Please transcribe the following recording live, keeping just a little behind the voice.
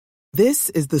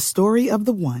This is the story of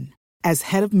the one. As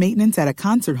head of maintenance at a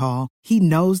concert hall, he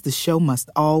knows the show must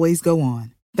always go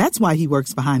on. That's why he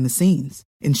works behind the scenes,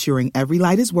 ensuring every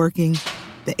light is working,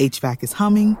 the HVAC is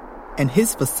humming, and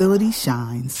his facility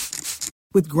shines.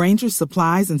 With Grainger's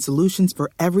supplies and solutions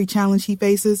for every challenge he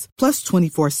faces, plus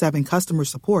 24/7 customer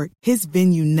support, his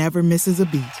venue never misses a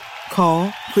beat. Call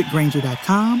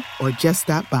quickgrainger.com or just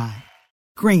stop by.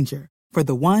 Grainger, for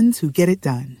the ones who get it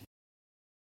done.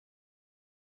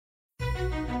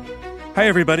 Hi,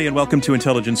 everybody, and welcome to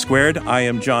Intelligence Squared. I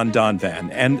am John Donvan,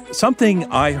 and something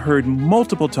I heard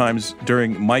multiple times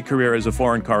during my career as a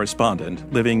foreign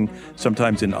correspondent, living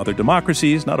sometimes in other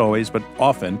democracies, not always, but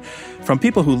often, from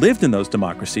people who lived in those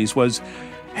democracies was,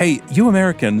 hey, you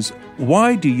Americans,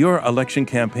 why do your election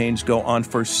campaigns go on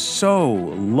for so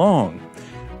long?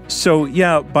 So,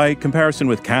 yeah, by comparison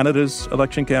with Canada's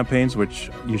election campaigns, which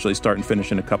usually start and finish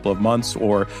in a couple of months,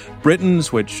 or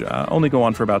Britain's, which only go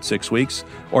on for about 6 weeks,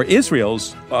 or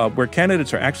Israel's, where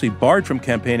candidates are actually barred from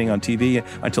campaigning on TV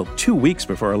until 2 weeks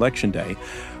before Election Day,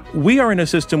 we are in a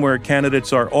system where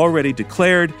candidates are already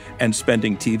declared and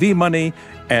spending TV money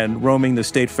and roaming the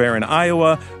state fair in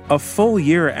Iowa a full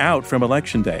year out from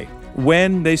Election Day,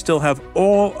 when they still have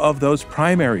all of those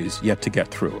primaries yet to get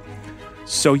through.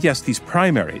 So yes, these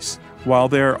primaries, while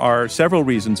there are several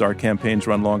reasons our campaigns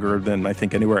run longer than I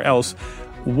think anywhere else,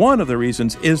 one of the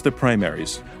reasons is the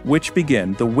primaries, which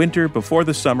begin the winter before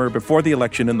the summer, before the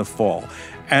election in the fall.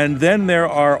 And then there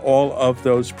are all of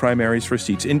those primaries for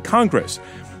seats in Congress.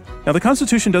 Now, the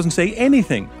Constitution doesn't say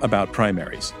anything about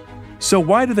primaries. So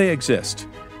why do they exist?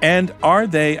 And are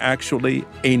they actually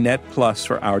a net plus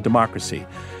for our democracy?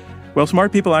 Well,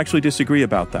 smart people actually disagree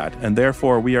about that, and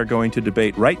therefore we are going to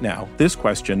debate right now this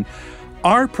question: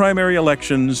 are primary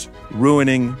elections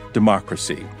ruining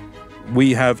democracy?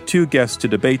 We have two guests to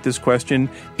debate this question,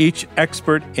 each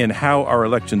expert in how our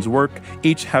elections work,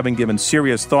 each having given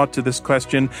serious thought to this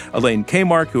question. Elaine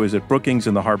Kamarck, who is at Brookings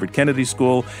and the Harvard Kennedy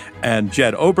School, and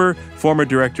Jed Ober, former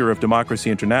director of Democracy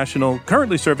International,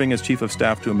 currently serving as chief of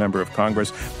staff to a member of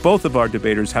Congress. Both of our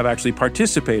debaters have actually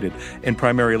participated in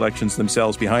primary elections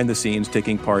themselves behind the scenes,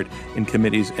 taking part in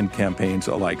committees and campaigns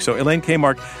alike. So Elaine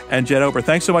Kamarck and Jed Ober,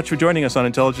 thanks so much for joining us on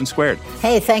Intelligence Squared.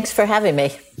 Hey, thanks for having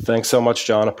me. Thanks so much,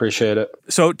 John. Appreciate it.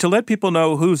 So to let people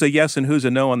know who's a yes and who's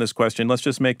a no on this question, let's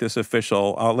just make this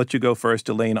official. I'll let you go first,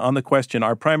 Elaine. On the question,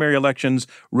 are primary elections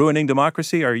ruining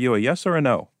democracy? Are you a yes or a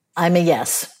no? I'm a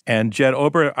yes. And Jed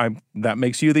Ober, that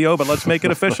makes you the O, but let's make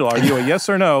it official. Are you a yes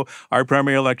or no? Are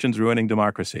primary elections ruining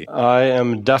democracy? I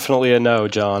am definitely a no,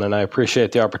 John, and I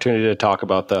appreciate the opportunity to talk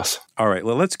about this. All right,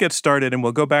 well, let's get started, and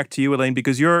we'll go back to you, Elaine,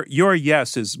 because your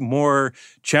yes is more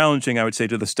challenging, I would say,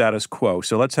 to the status quo.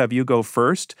 So let's have you go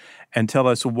first and tell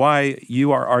us why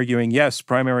you are arguing, yes,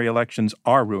 primary elections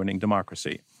are ruining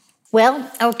democracy.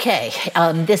 Well, okay.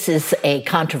 This is a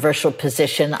controversial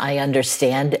position, I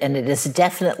understand, and it is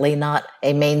definitely not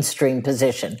a mainstream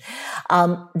position.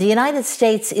 The United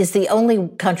States is the only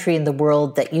country in the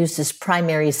world that uses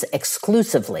primaries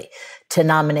exclusively to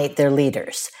nominate their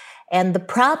leaders. And the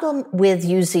problem with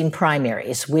using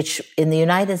primaries, which in the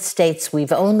United States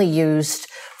we've only used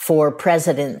for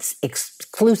presidents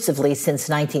exclusively since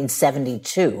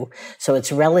 1972, so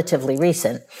it's relatively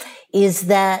recent, is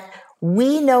that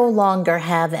we no longer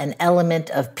have an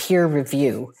element of peer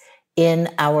review in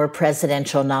our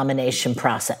presidential nomination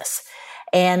process.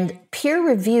 And peer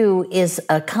review is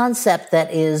a concept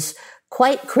that is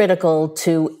quite critical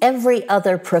to every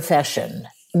other profession: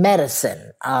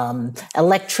 medicine,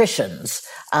 electricians,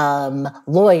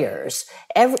 lawyers.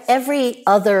 Every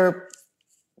other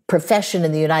profession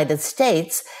in the United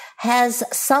States has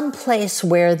some place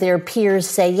where their peers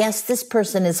say, yes, this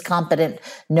person is competent,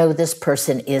 no, this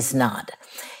person is not.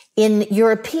 In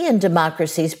European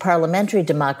democracies, parliamentary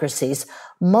democracies,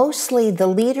 mostly the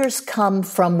leaders come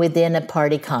from within a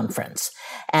party conference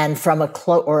and from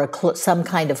some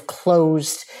kind of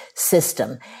closed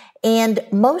system. And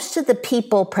most of the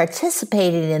people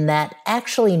participating in that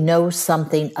actually know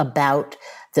something about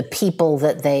the people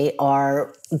that they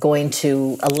are going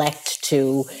to elect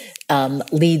to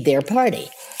lead their party.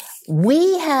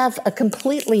 We have a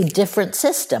completely different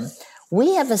system.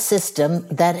 We have a system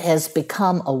that has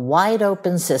become a wide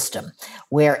open system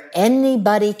where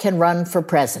anybody can run for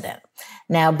president.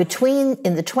 Now, in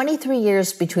the 23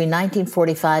 years between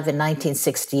 1945 and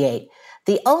 1968,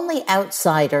 the only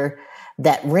outsider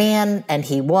that ran and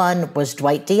he won was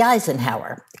Dwight D.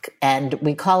 Eisenhower. And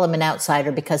we call him an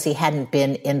outsider because he hadn't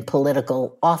been in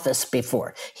political office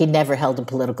before. He never held a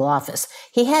political office.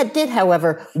 He did,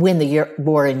 however, win the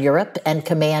war in Europe and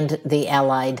command the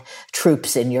Allied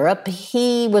troops in Europe.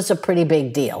 He was a pretty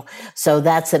big deal. So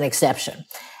that's an exception.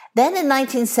 Then in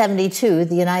 1972,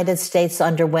 the United States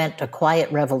underwent a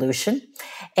quiet revolution,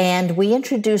 and we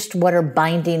introduced what are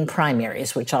binding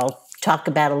primaries, which I'll talk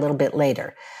about a little bit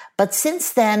later. But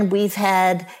since then, we've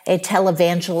had a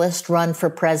televangelist run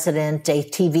for president, a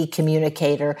TV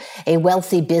communicator, a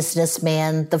wealthy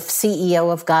businessman, the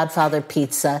CEO of Godfather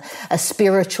Pizza, a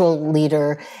spiritual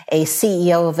leader, a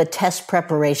CEO of a test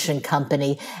preparation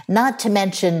company, not to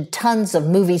mention tons of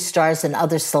movie stars and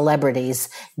other celebrities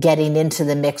getting into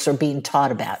the mix or being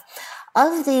taught about.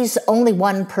 Of these, only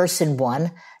one person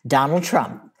won, Donald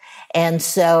Trump. And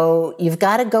so you've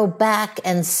got to go back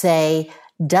and say,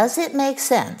 does it make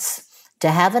sense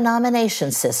to have a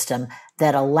nomination system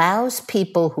that allows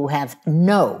people who have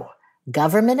no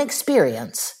government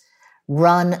experience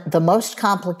run the most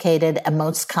complicated and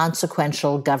most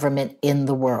consequential government in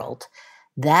the world?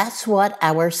 That's what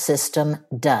our system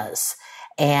does.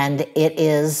 And it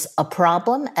is a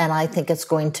problem, and I think it's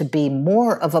going to be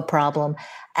more of a problem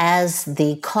as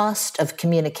the cost of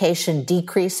communication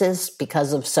decreases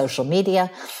because of social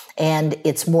media. And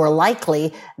it's more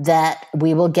likely that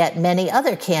we will get many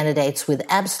other candidates with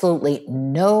absolutely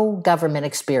no government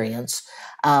experience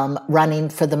running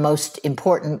for the most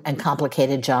important and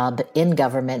complicated job in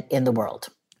government in the world.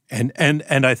 And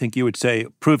I think you would say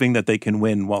proving that they can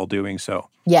win while doing so.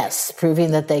 Yes,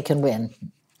 proving that they can win.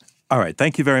 All right.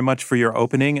 Thank you very much for your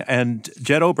opening. And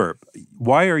Jed Ober,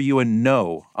 why are you a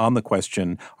no on the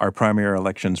question, are primary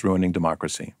elections ruining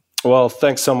democracy? Well,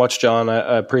 thanks so much, John.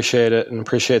 I appreciate it and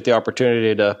appreciate the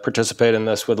opportunity to participate in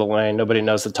this with Elaine. Nobody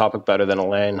knows the topic better than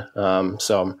Elaine.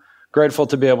 So I'm grateful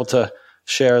to be able to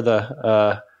share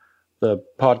the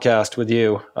podcast with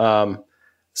you.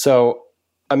 So,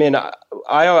 I mean,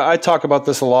 I talk about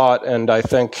this a lot, and I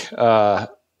think,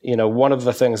 one of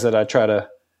the things that I try to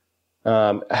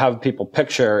have people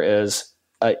picture is,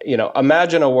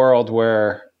 imagine a world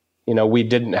where, we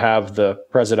didn't have the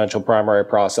presidential primary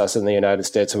process in the United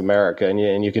States of America.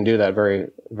 And you can do that very,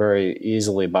 very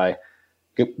easily by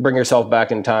bring yourself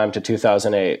back in time to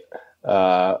 2008.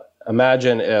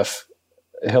 Imagine if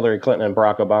Hillary Clinton and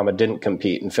Barack Obama didn't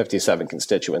compete in 57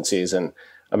 constituencies, and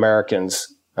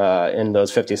Americans in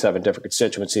those 57 different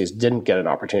constituencies didn't get an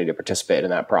opportunity to participate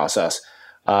in that process.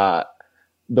 The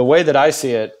way that I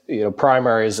see it,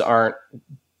 primaries aren't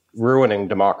ruining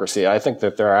democracy. I think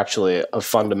that they're actually a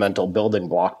fundamental building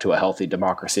block to a healthy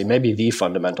democracy, maybe the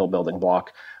fundamental building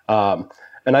block.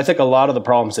 And I think a lot of the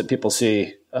problems that people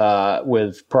see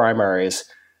with primaries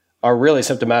are really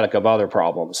symptomatic of other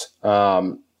problems.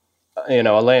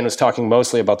 Elaine was talking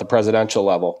mostly about the presidential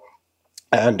level.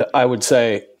 And I would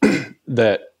say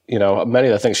that, many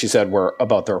of the things she said were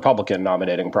about the Republican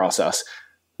nominating process.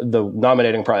 The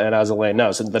nominating process, and as Elaine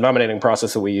knows, the nominating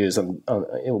process that we use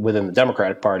within the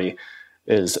Democratic Party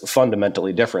is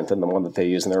fundamentally different than the one that they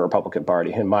use in the Republican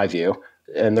Party, in my view.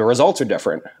 And the results are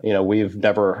different. We've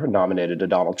never nominated a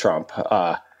Donald Trump.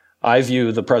 I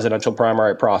view the presidential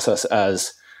primary process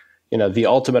as, the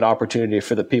ultimate opportunity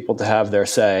for the people to have their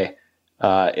say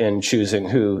in choosing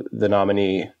who the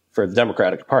nominee for the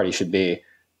Democratic Party should be.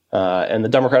 And the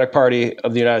Democratic Party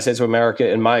of the United States of America,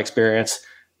 in my experience,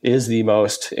 is the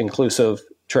most inclusive,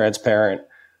 transparent,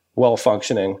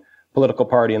 well-functioning political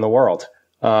party in the world.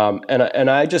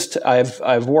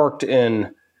 I've worked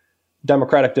in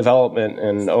democratic development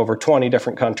in over 20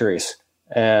 different countries,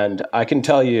 and I can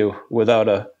tell you without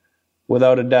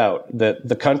a doubt that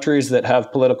the countries that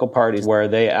have political parties where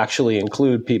they actually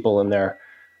include people in their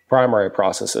primary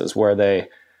processes, where they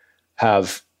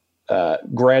have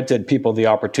granted people the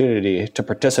opportunity to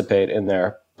participate in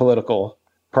their political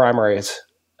primaries,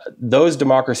 those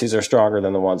democracies are stronger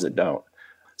than the ones that don't.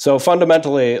 So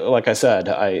fundamentally, like I said,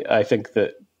 I think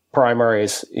that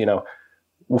primaries,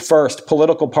 first,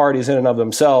 political parties in and of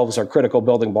themselves are critical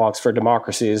building blocks for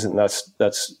democracies, and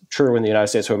that's true in the United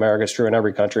States of America. It's true in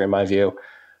every country, in my view.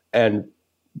 And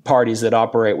parties that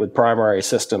operate with primary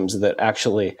systems that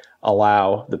actually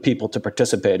allow the people to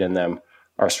participate in them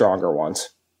are stronger ones.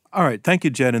 All right. Thank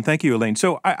you, Jed, and thank you, Elaine.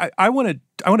 So I want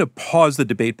to pause the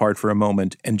debate part for a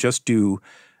moment and just do,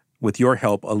 with your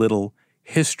help, a little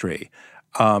history.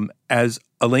 As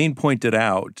Elaine pointed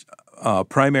out,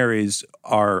 primaries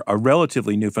are a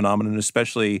relatively new phenomenon,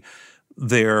 especially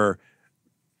their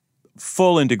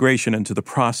full integration into the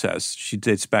process. She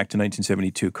dates back to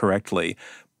 1972 correctly.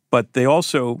 But they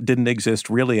also didn't exist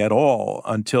really at all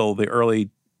until the early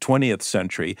 20th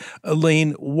century.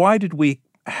 Elaine, why did we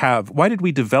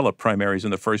develop primaries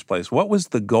in the first place? What was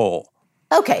the goal?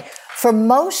 Okay. For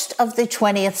most of the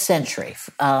 20th century,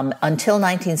 until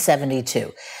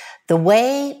 1972, the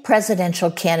way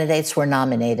presidential candidates were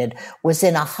nominated was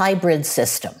in a hybrid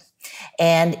system.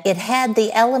 And it had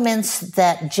the elements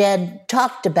that Jed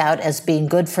talked about as being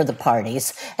good for the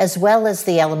parties, as well as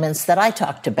the elements that I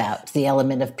talked about, the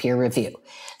element of peer review.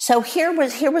 So here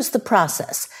was the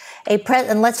process.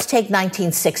 And let's take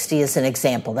 1960 as an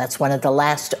example. That's one of the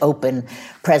last open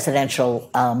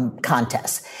presidential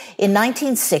contests. In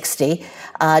 1960,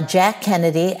 Jack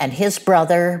Kennedy and his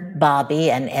brother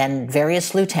Bobby and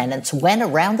various lieutenants went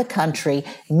around the country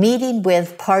meeting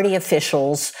with party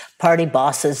officials, party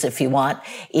bosses, if you want,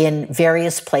 in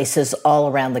various places all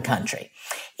around the country.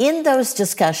 In those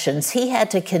discussions, he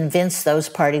had to convince those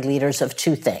party leaders of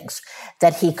two things: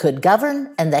 that he could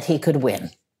govern and that he could win.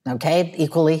 Okay,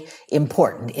 equally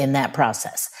important in that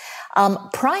process.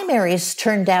 Primaries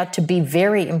turned out to be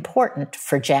very important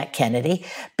for Jack Kennedy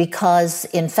because,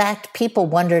 in fact, people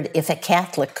wondered if a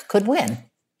Catholic could win.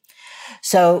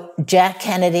 So Jack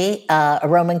Kennedy, a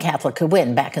Roman Catholic, could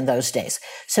win back in those days.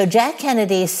 So Jack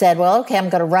Kennedy said, well, okay, I'm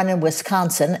going to run in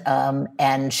Wisconsin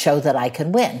and show that I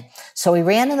can win. So he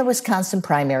ran in the Wisconsin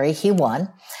primary. He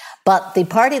won. But the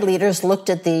party leaders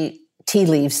looked at the tea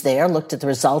leaves there, looked at the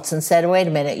results and said, wait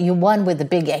a minute, you won with the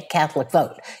big Catholic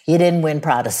vote. You didn't win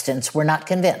Protestants. We're not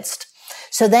convinced.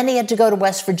 So then he had to go to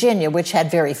West Virginia, which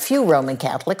had very few Roman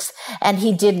Catholics, and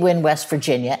he did win West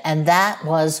Virginia. And that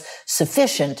was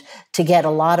sufficient to get a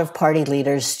lot of party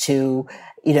leaders to,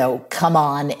 come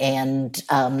on and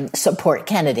support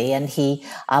Kennedy. And he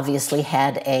obviously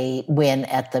had a win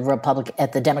at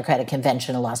the Democratic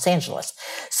Convention in Los Angeles.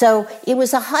 So it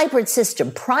was a hybrid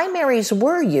system. Primaries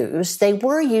were used. They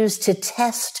were used to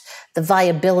test the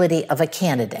viability of a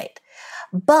candidate.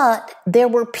 But there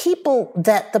were people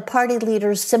that the party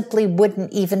leaders simply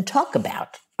wouldn't even talk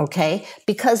about, okay?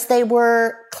 Because they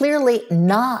were clearly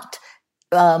not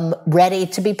ready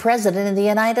to be president of the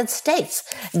United States.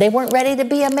 They weren't ready to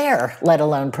be a mayor, let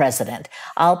alone president.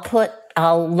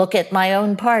 I'll look at my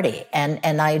own party,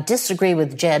 and I disagree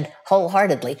with Jed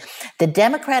wholeheartedly. The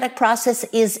Democratic process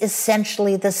is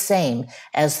essentially the same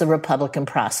as the Republican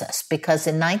process, because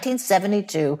in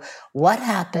 1972, what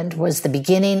happened was the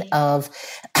beginning of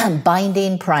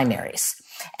binding primaries,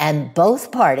 and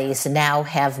both parties now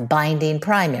have binding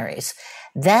primaries.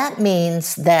 That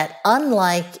means that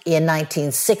unlike in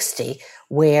 1960,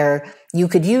 where you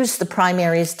could use the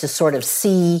primaries to sort of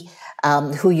see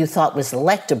who you thought was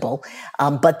electable,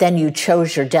 but then you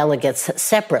chose your delegates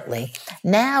separately.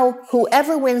 Now,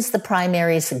 whoever wins the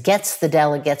primaries gets the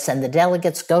delegates, and the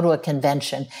delegates go to a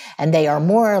convention, and they are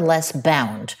more or less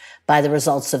bound by the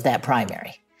results of that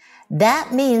primary.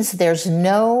 That means there's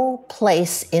no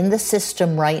place in the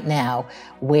system right now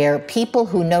where people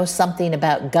who know something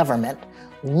about government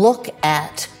look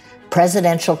at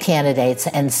presidential candidates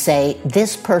and say,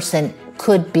 this person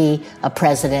could be a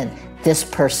president, this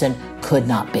person could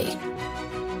not be.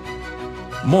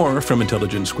 More from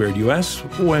Intelligence Squared US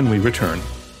when we return.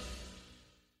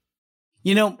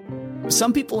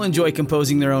 Some people enjoy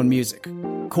composing their own music,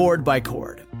 chord by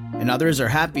chord, and others are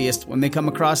happiest when they come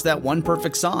across that one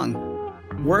perfect song.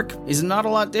 Work is not a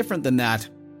lot different than that.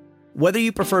 Whether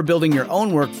you prefer building your own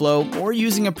workflow or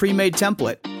using a pre-made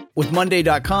template, with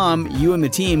Monday.com, you and the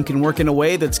team can work in a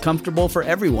way that's comfortable for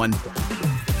everyone.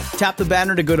 Tap the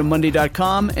banner to go to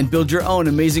Monday.com and build your own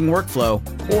amazing workflow,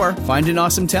 or find an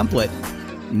awesome template.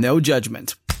 No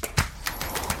judgment.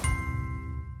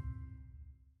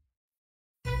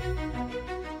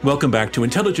 Welcome back to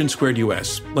Intelligence Squared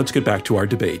US. Let's get back to our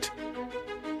debate.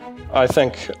 I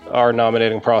think our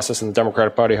nominating process in the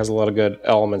Democratic Party has a lot of good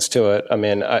elements to it. I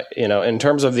mean, in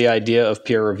terms of the idea of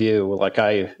peer review,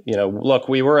 look,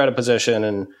 we were at a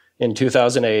position in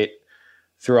 2008,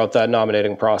 throughout that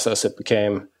nominating process, it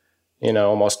became,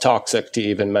 almost toxic to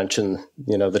even mention,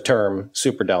 the term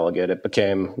superdelegate. It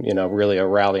became, really a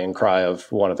rallying cry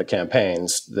of one of the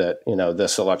campaigns that,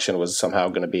 this election was somehow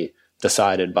going to be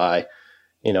decided by,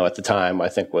 at the time, I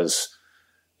think was,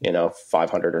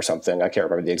 500 or something. I can't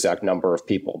remember the exact number of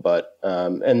people, but,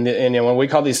 and when we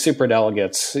call these super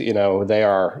delegates, they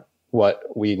are what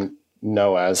we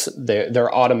know as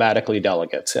they're automatically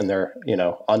delegates, and they're,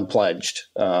 unpledged,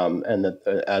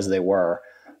 as they were.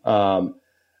 I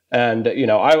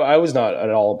was not at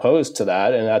all opposed to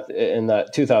that. And in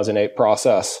that 2008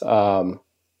 process,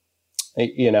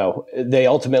 they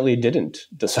ultimately didn't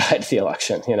decide the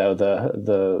election.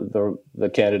 The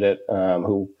candidate,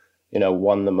 who,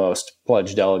 won the most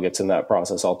pledged delegates in that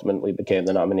process ultimately became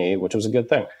the nominee, which was a good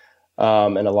thing.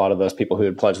 And a lot of those people who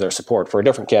had pledged their support for a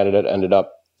different candidate ended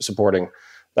up supporting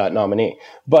that nominee.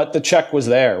 But the check was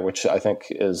there, which I think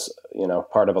is,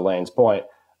 part of Elaine's point.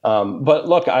 But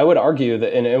look, I would argue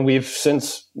that, and we've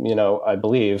since, I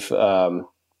believe,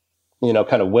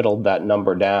 kind of whittled that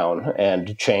number down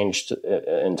and changed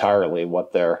entirely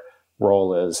what their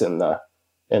role is in the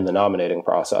nominating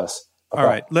process. All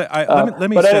right. Let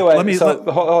me. But anyway,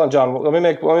 hold on, John. Let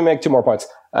me make 2 more points.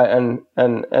 And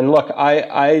look,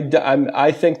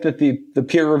 I think that the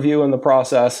peer review in the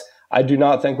process, I do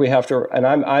not think we have to. And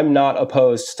I'm not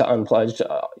opposed to unpledged,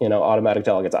 automatic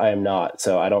delegates. I am not.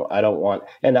 So I don't want.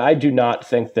 And I do not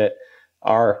think that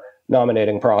our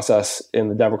nominating process in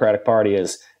the Democratic Party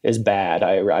is bad.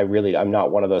 I'm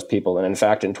not one of those people. And in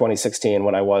fact, in 2016,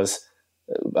 when I was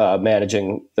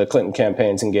managing the Clinton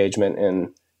campaign's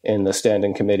engagement in the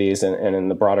standing committees and in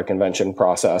the broader convention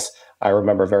process, I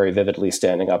remember very vividly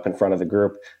standing up in front of the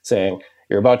group saying,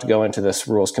 you're about to go into this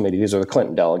rules committee. These are the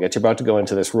Clinton delegates. You're about to go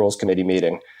into this rules committee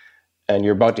meeting, and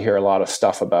you're about to hear a lot of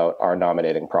stuff about our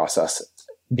nominating process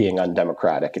being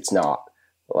undemocratic. It's not.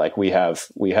 Like we have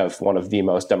one of the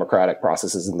most democratic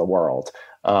processes in the world.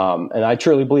 And I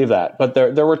truly believe that. But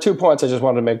there were 2 points I just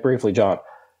wanted to make briefly, John,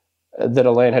 that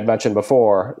Elaine had mentioned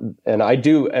before, and I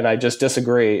just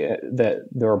disagree that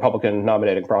the Republican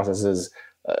nominating process is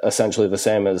essentially the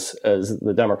same as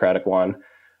the Democratic one.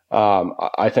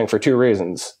 I think for 2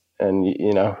 reasons, and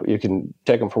you can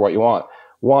take them for what you want.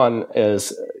 One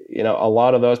is, a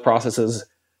lot of those processes,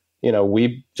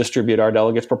 we distribute our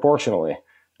delegates proportionally,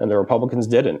 and the Republicans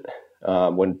didn't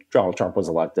when Donald Trump was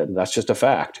elected. That's just a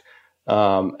fact.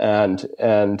 So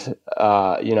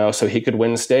he could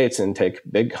win states and take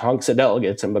big hunks of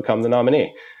delegates and become the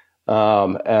nominee.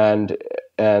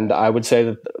 And I would say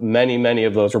that many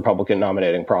of those Republican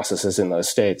nominating processes in those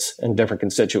states and different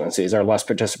constituencies are less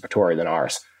participatory than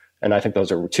ours. And I think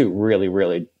those are 2 really,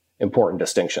 really important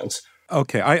distinctions.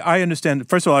 Okay, I understand.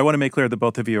 First of all, I want to make clear that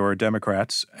both of you are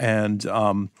Democrats, and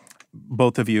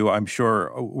both of you, I'm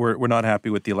sure, we're not happy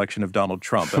with the election of Donald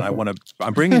Trump, and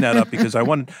I'm bringing that up because I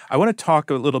want to talk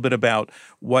a little bit about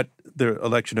what the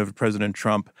election of President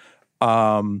Trump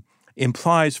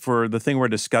implies for the thing we're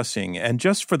discussing, and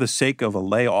just for the sake of a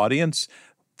lay audience,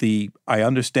 I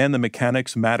understand the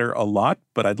mechanics matter a lot,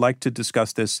 but I'd like to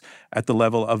discuss this at the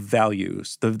level of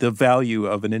values, the value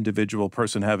of an individual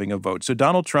person having a vote. So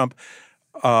Donald Trump,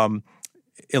 Elaine,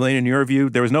 in your view,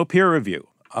 there was no peer review.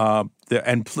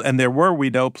 And there were,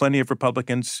 we know, plenty of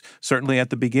Republicans, certainly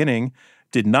at the beginning,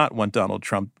 did not want Donald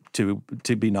Trump to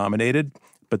be nominated,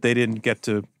 but they didn't get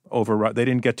to they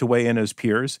didn't get to weigh in as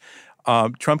peers.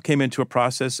 Trump came into a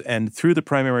process and through the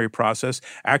primary process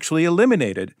actually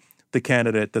eliminated the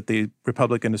candidate that the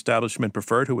Republican establishment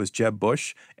preferred, who was Jeb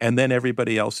Bush, and then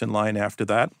everybody else in line after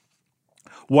that,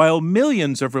 while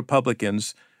millions of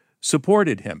Republicans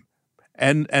supported him.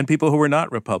 And people who were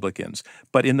not Republicans.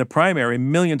 But in the primary,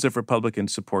 millions of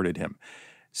Republicans supported him.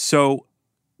 So,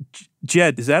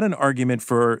 Jed, is that an argument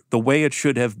for the way it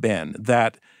should have been,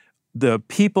 that the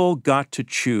people got to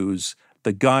choose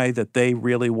the guy that they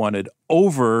really wanted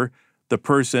over the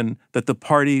person that the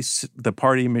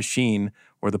party machine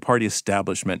or the party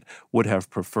establishment would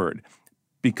have preferred?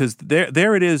 Because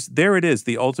there it is,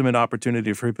 the ultimate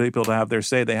opportunity for people to have their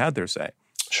say. They had their say.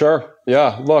 Sure.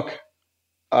 Yeah. Look.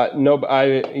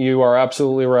 You are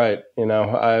absolutely right.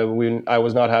 I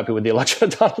was not happy with the election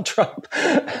of Donald Trump,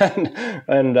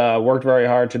 and worked very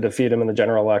hard to defeat him in the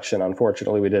general election.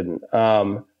 Unfortunately, we didn't.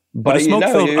 But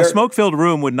a smoke-filled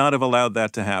room would not have allowed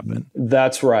that to happen.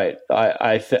 That's right.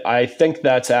 I think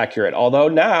that's accurate. Although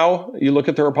now you look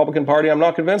at the Republican Party, I'm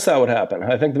not convinced that would happen.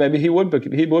 I think maybe he would be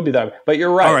that. But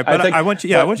you're right. All right, but I want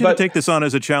you to take this on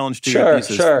as a challenge to your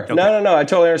thesis. Sure. Okay. No. I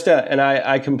totally understand, and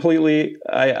I completely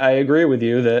I agree with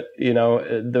you that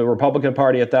the Republican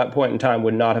Party at that point in time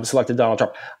would not have selected Donald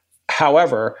Trump.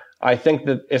 However, I think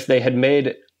that if they had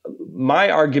made my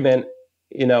argument,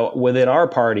 within our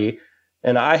party.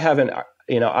 And I haven't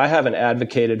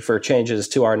advocated for changes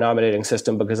to our nominating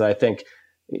system because I think,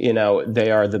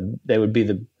 they would be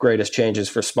the greatest changes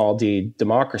for small d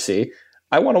democracy.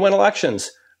 I want to win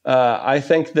elections. I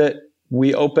think that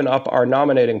we open up our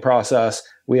nominating process.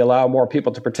 We allow more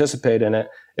people to participate in it.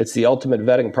 It's the ultimate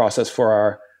vetting process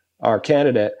for our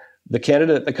candidate. The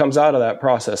candidate that comes out of that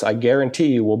process, I guarantee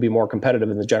you, will be more competitive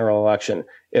in the general election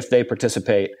if they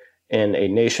participate in a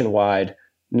nationwide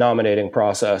nominating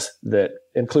process that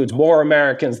includes more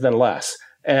Americans than less.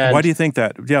 And why do you think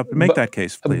that? Yeah, make that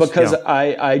case, please. Because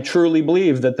I truly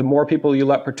believe that the more people you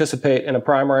let participate in a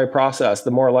primary process,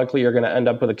 the more likely you're going to end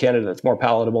up with a candidate that's more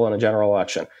palatable in a general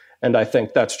election. And I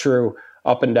think that's true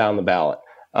up and down the ballot.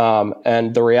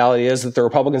 And the reality is that the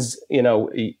Republicans,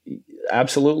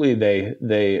 absolutely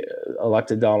they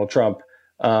elected Donald Trump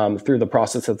through the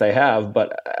process that they have.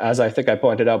 But as I think I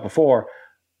pointed out before,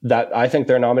 that I think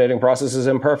their nominating process is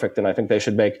imperfect, and I think they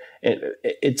should make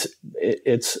it.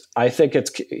 I think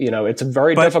it's it's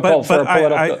very difficult for a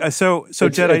political. So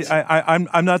Jed,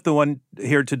 I'm not the one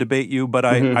here to debate you, but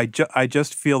I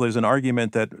just feel there's an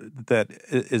argument that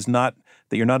is not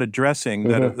that you're not addressing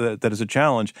that is a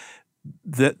challenge.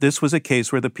 That this was a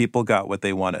case where the people got what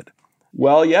they wanted.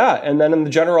 Well, yeah, and then in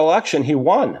the general election, he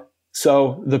won.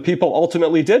 So the people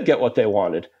ultimately did get what they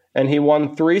wanted, and he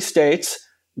won 3 states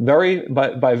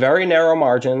by very narrow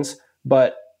margins.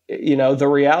 But the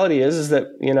reality is that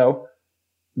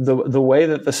the way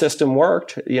that the system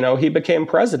worked, he became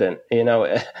president.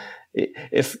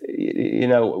 If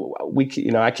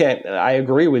I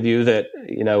agree with you that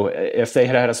if they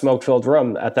had a smoke-filled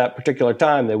room at that particular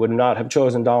time, they would not have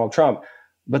chosen Donald Trump.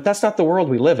 But that's not the world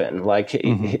we live in. Like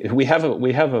we have a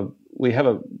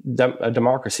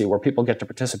democracy where people get to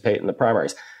participate in the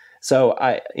primaries. So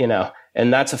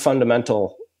and that's a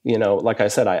fundamental. Like I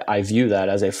said, I view that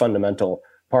as a fundamental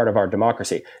part of our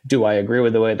democracy. Do I agree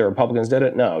with the way the Republicans did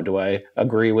it? No. Do I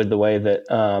agree with the way that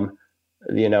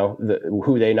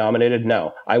who they nominated?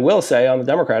 No. I will say on the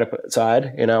Democratic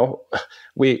side,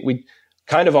 we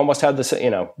kind of almost had this,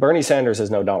 Bernie Sanders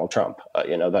is no Donald Trump.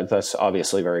 That's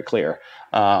obviously very clear.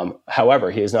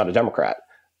 However, he is not a Democrat.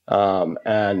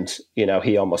 And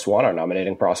he almost won our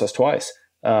nominating process twice.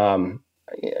 I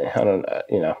don't,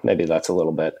 maybe that's a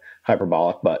little bit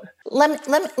hyperbolic, but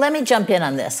let me jump in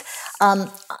on this.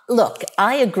 Look,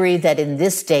 I agree that in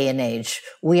this day and age,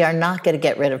 we are not going to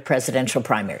get rid of presidential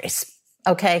primaries.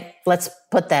 Okay, let's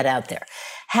put that out there.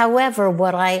 However,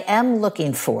 what I am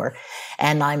looking for,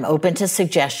 and I'm open to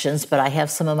suggestions, but I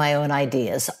have some of my own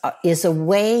ideas, is a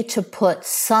way to put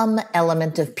some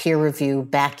element of peer review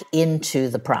back into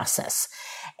the process.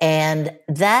 And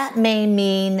that may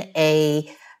mean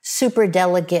a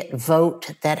superdelegate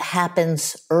vote that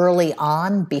happens early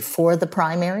on before the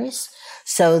primaries,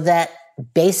 so that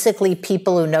basically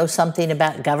people who know something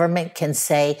about government can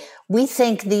say, we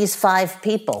think these 5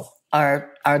 people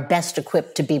are best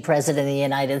equipped to be president of the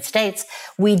United States.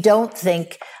 We don't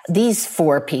think these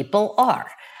 4 people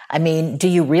are. I mean, do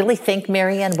you really think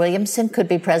Marianne Williamson would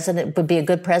be a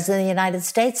good president of the United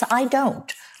States? I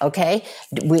don't. Okay.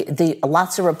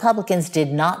 Lots of Republicans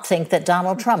did not think that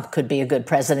Donald Trump could be a good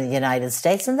president of the United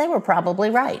States, and they were probably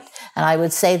right. And I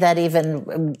would say that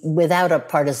even without a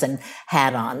partisan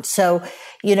hat on. So,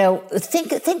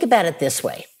 think about it this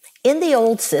way. In the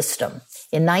old system,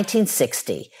 in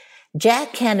 1960,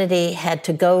 Jack Kennedy had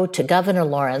to go to Governor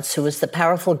Lawrence, who was the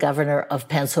powerful governor of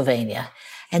Pennsylvania,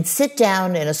 and sit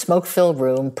down in a smoke-filled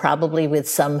room, probably with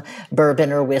some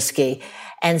bourbon or whiskey,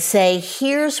 and say,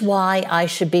 here's why I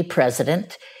should be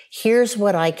president. Here's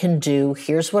what I can do.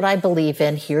 Here's what I believe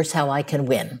in. Here's how I can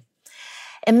win.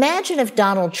 Imagine if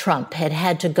Donald Trump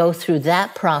had to go through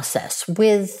that process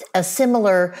with a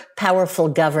similar powerful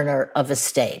governor of a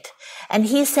state. And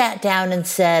he sat down and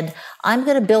said, I'm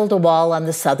going to build a wall on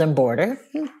the southern border.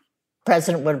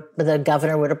 The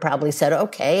governor would have probably said,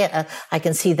 okay, I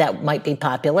can see that might be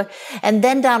popular. And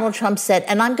then Donald Trump said,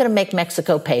 and I'm going to make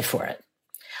Mexico pay for it.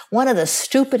 One of the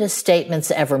stupidest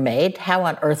statements ever made. How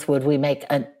on earth would we make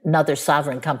another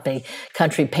sovereign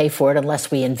country pay for it unless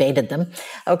we invaded them?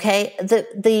 Okay.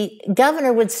 The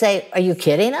governor would say, are you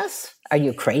kidding us? Are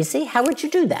you crazy? How would you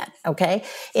do that? Okay.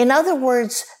 In other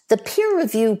words, the peer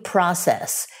review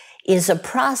process is a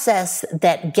process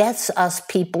that gets us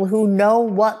people who know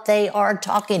what they are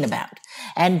talking about.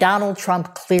 And Donald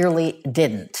Trump clearly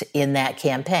didn't in that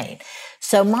campaign.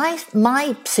 So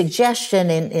my suggestion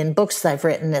in books that I've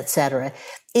written, et cetera,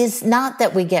 is not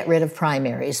that we get rid of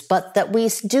primaries, but that we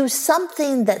do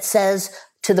something that says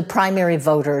to the primary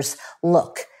voters,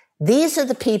 look, these are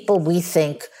the people we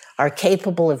think are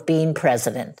capable of being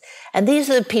president. And these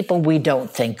are the people we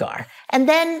don't think are. And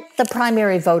then the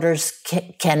primary voters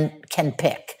can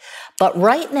pick. But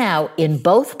right now, in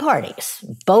both parties,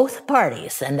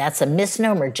 and that's a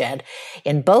misnomer, Jed,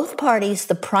 in both parties,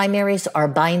 the primaries are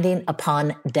binding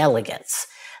upon delegates.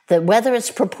 That whether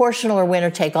it's proportional or winner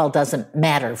take all doesn't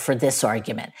matter for this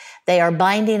argument. They are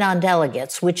binding on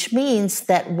delegates, which means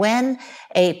that when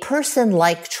a person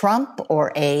like Trump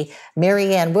or a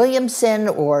Marianne Williamson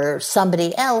or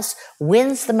somebody else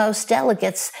wins the most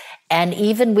delegates, and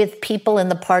even with people in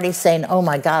the party saying, oh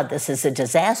my God, this is a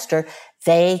disaster,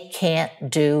 they can't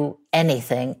do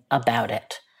anything about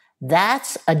it.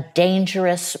 That's a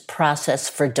dangerous process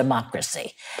for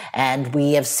democracy. And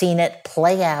we have seen it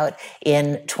play out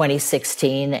in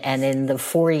 2016 and in the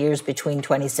 4 years between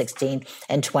 2016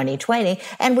 and 2020.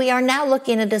 And we are now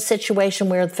looking at a situation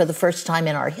where, for the first time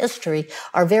in our history,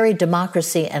 our very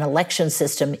democracy and election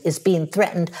system is being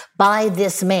threatened by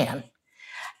this man.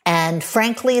 And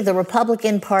frankly, the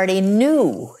Republican Party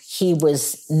knew he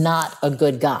was not a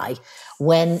good guy.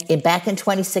 Back in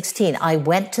 2016, I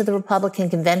went to the Republican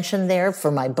convention there for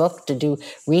my book to do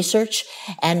research,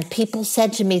 and people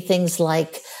said to me things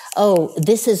like, oh,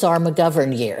 this is our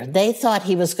McGovern year. They thought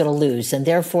he was going to lose, and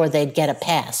therefore they'd get a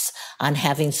pass on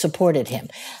having supported him.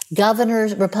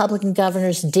 Republican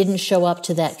governors didn't show up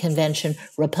to that convention.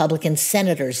 Republican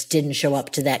senators didn't show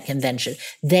up to that convention.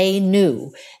 They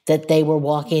knew that they were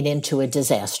walking into a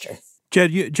disaster.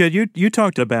 Jed, you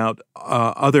talked about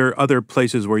other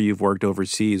places where you've worked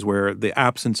overseas where the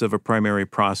absence of a primary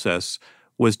process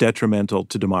was detrimental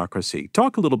to democracy.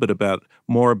 Talk a little bit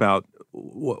more about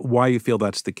why you feel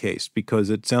that's the case, because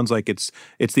it sounds like it's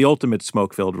the ultimate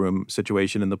smoke-filled room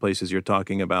situation in the places you're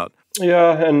talking about.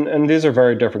 Yeah, and these are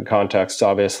very different contexts,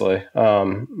 obviously,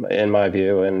 in my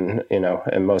view, and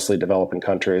in mostly developing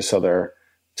countries. So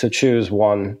to choose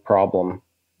one problem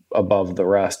above the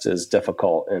rest is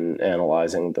difficult in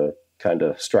analyzing the kind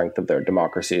of strength of their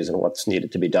democracies and what's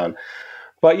needed to be done.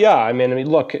 But yeah, I mean,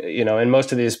 look, and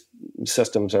most of these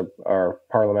systems are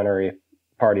parliamentary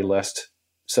party list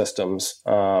systems.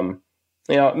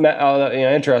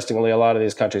 Interestingly, a lot of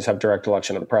these countries have direct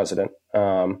election of the president.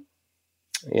 But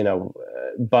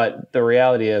the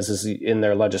reality is in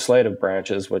their legislative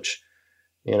branches, which,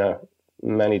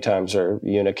 many times are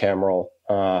unicameral,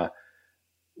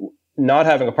 not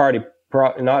having a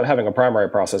primary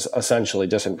process essentially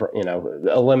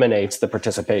eliminates the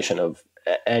participation of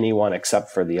anyone except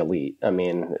for the elite. I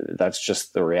mean, that's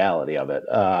just the reality of it.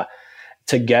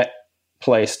 To get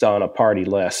placed on a party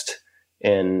list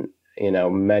in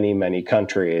many, many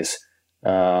countries,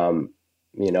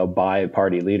 by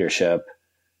party leadership,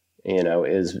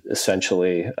 is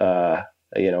essentially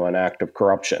an act of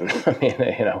corruption. I mean,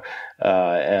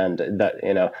 and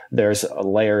that there's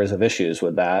layers of issues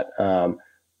with that.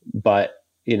 But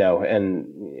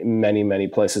in many, many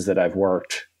places that I've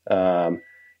worked,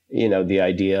 the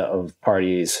idea of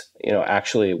parties,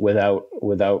 actually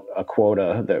without a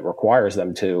quota that requires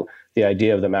them to, the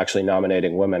idea of them actually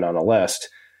nominating women on a list,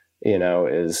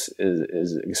 is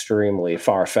extremely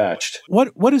far-fetched.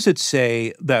 What does it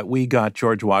say that we got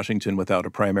George Washington without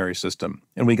a primary system,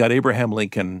 and we got Abraham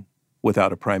Lincoln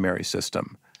without a primary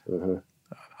system? Mm-hmm.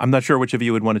 I'm not sure which of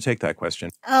you would want to take that question.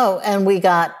 Oh, and we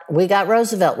got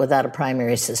Roosevelt without a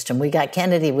primary system. We got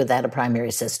Kennedy without a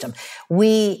primary system.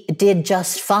 We did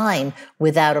just fine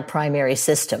without a primary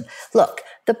system. Look,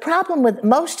 the problem with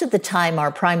most of the time,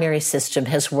 our primary system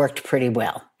has worked pretty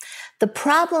well. The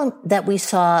problem that we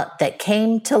saw that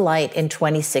came to light in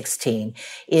 2016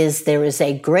 is there is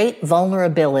a great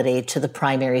vulnerability to the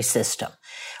primary system,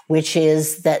 which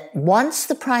is that once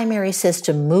the primary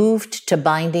system moved to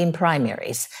binding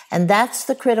primaries, and that's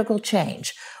the critical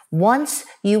change, once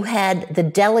you had the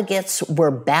delegates were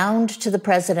bound to the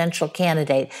presidential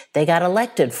candidate they got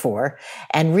elected for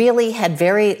and really had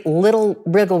very little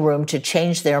wriggle room to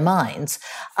change their minds,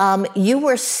 you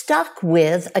were stuck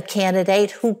with a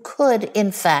candidate who could,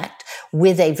 in fact,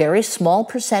 with a very small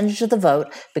percentage of the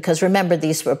vote, because remember,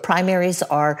 these primaries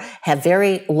have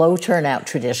very low turnout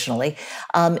traditionally,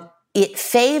 it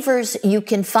favors, you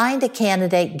can find a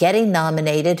candidate getting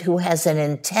nominated who has an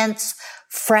intense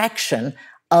fraction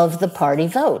of the party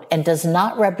vote and does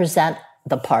not represent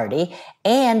the party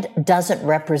and doesn't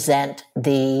represent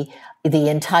the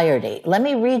entirety. Let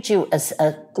me read you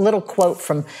a little quote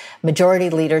from Majority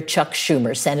Leader Chuck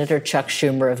Schumer, Senator Chuck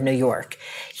Schumer of New York.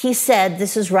 He said,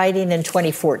 this is writing in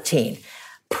 2014,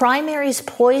 primaries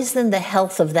poison the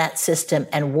health of that system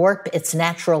and warp its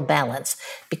natural balance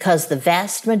because the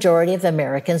vast majority of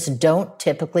Americans don't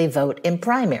typically vote in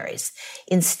primaries.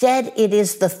 Instead, it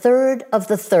is the third of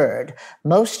the third,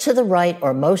 most to the right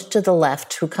or most to the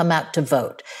left, who come out to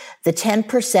vote, the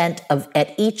 10%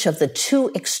 at each of the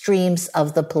two extremes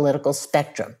of the political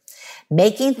spectrum.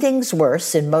 Making things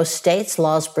worse, in most states,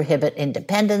 laws prohibit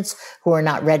independents who are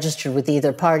not registered with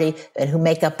either party and who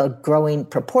make up a growing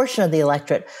proportion of the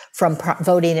electorate from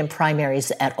voting in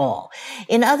primaries at all.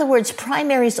 In other words,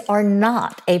 primaries are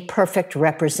not a perfect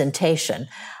representation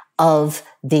of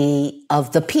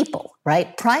the people,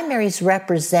 right? Primaries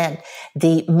represent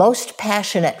the most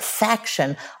passionate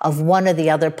faction of one of the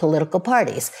other political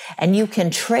parties. And you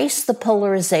can trace the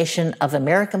polarization of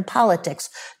American politics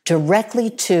directly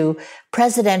to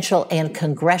presidential and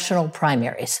congressional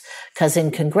primaries. Because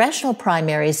in congressional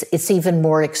primaries, it's even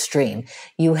more extreme.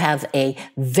 You have a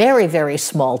very, very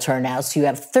small turnouts. You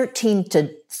have 13% to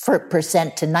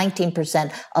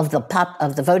 19%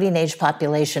 of the voting age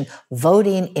population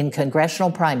voting in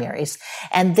congressional primaries.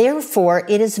 And therefore,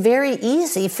 it is very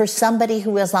easy for somebody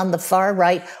who is on the far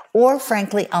right or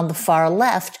frankly on the far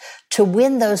left to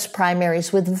win those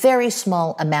primaries with very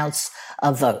small amounts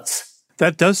of votes.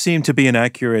 That does seem to be an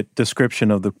accurate description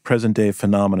of the present-day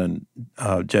phenomenon,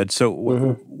 Jed. So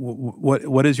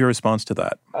what is your response to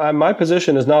that? My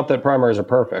position is not that primaries are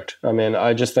perfect. I mean,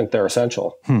 I just think they're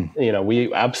essential.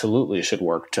 We absolutely should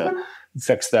work to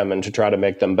fix them and to try to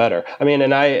make them better. I mean,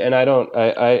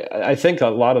 I think a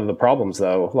lot of the problems,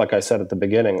 though, like I said at the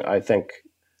beginning, I think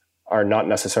are not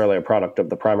necessarily a product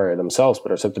of the primary themselves,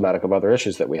 but are symptomatic of other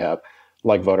issues that we have,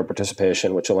 like voter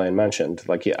participation, which Elaine mentioned.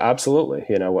 Like, yeah, absolutely,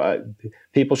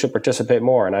 people should participate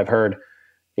more. And I've heard,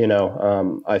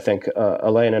 I think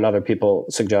Elaine and other people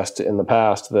suggest in the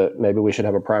past that maybe we should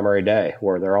have a primary day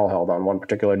where they're all held on one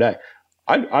particular day.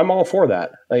 I'm all for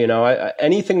that.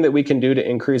 Anything that we can do to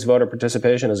increase voter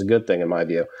participation is a good thing in my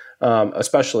view,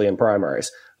 especially in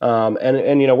primaries.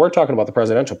 And we're talking about the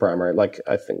presidential primary, like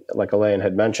Elaine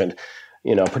had mentioned.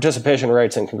 Participation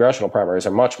rates in congressional primaries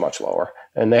are much, much lower,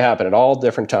 and they happen at all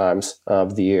different times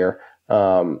of the year.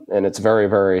 And it's very,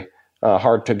 very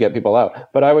hard to get people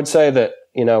out. But I would say that,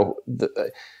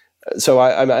 so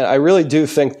I really do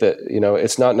think that,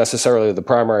 it's not necessarily the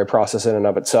primary process in and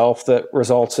of itself that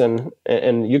results in,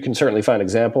 and you can certainly find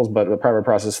examples, but the primary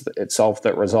process itself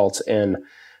that results in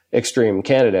extreme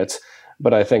candidates.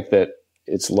 But I think that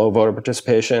it's low voter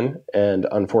participation and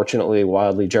unfortunately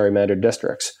wildly gerrymandered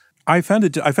districts. I found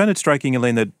it striking,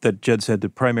 Elaine, that Jed said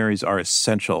that primaries are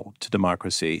essential to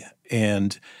democracy.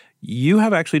 And you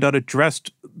have actually not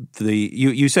addressed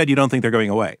you said you don't think they're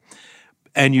going away.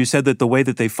 And you said that the way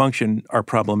that they function are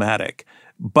problematic.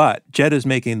 But Jed is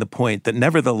making the point that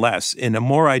nevertheless, in a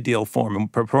more ideal form and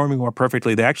performing more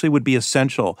perfectly, they actually would be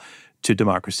essential to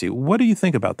democracy. What do you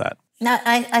think about that? No,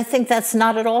 I think that's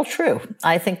not at all true.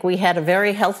 I think we had a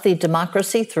very healthy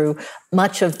democracy through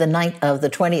much of the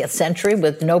 20th century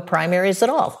with no primaries at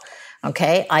all.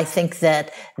 Okay, I think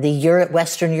that the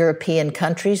Western European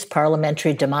countries,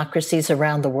 parliamentary democracies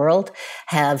around the world,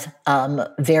 have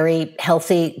very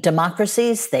healthy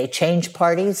democracies. They change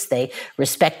parties. They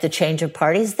respect the change of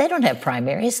parties. They don't have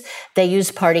primaries. They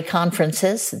use party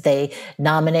conferences. They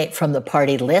nominate from the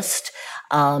party list.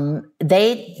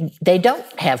 They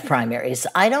don't have primaries.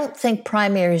 I don't think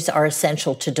primaries are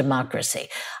essential to democracy.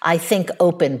 I think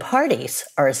open parties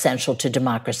are essential to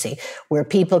democracy, where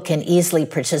people can easily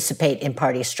participate in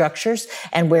party structures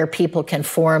and where people can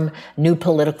form new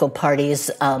political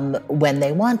parties when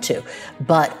they want to.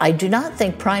 But I do not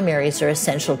think primaries are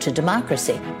essential to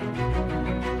democracy.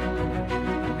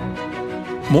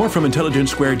 More from Intelligence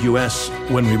Squared US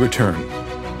when we return.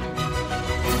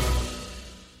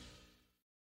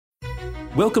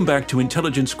 Welcome back to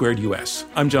Intelligence Squared US.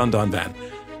 I'm John Donvan.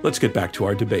 Let's get back to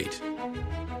our debate.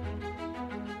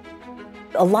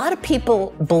 A lot of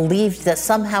people believed that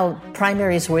somehow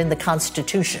primaries were in the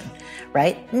Constitution,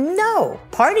 right? No,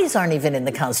 parties aren't even in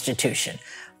the Constitution.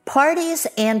 Parties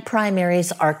and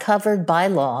primaries are covered by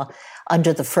law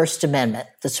under the First Amendment.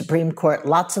 The Supreme Court,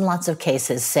 lots and lots of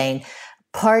cases saying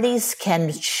parties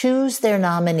can choose their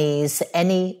nominees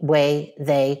any way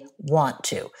they want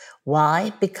to.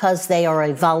 Why? Because they are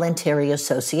a voluntary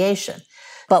association.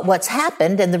 But what's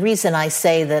happened, and the reason I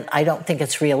say that I don't think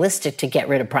it's realistic to get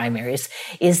rid of primaries,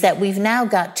 is that we've now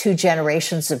got two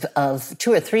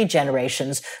or three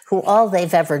generations who all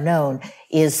they've ever known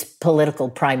is political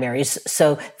primaries.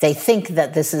 So they think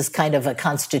that this is kind of a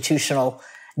constitutional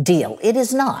deal. It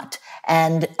is not.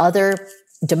 And other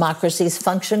democracies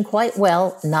function quite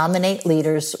well, nominate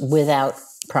leaders without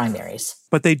primaries.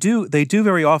 But they do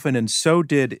very often, and so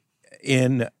did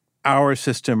in our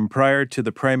system prior to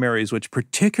the primaries, which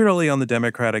particularly on the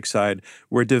Democratic side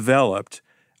were developed,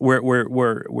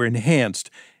 were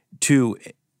enhanced to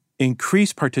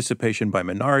increase participation by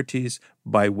minorities,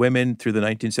 by women through the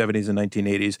 1970s and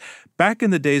 1980s. Back in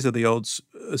the days of the old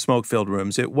smoke-filled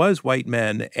rooms, it was white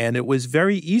men, and it was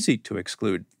very easy to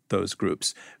exclude those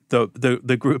groups,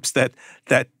 the groups that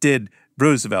did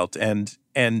Roosevelt and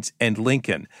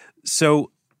Lincoln. So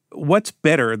what's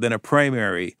better than a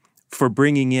primary for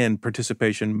bringing in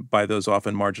participation by those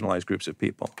often marginalized groups of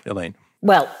people? Elaine?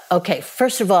 Well, okay,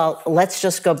 first of all, let's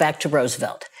just go back to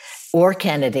Roosevelt. or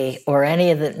Kennedy or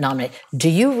any of the nominees. Do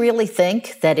you really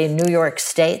think that in New York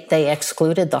State they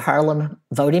excluded the Harlem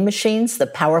voting machines, the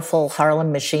powerful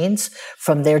Harlem machines,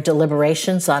 from their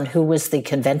deliberations on who was the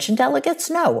convention delegates?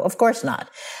 No, of course not.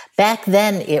 Back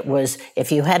then it was,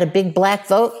 if you had a big black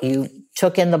vote, you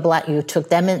took them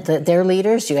in, their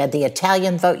leaders. You had the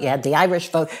Italian vote, you had the Irish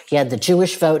vote, you had the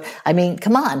Jewish vote. I mean,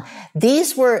 come on.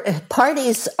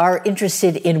 Parties are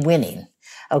interested in winning.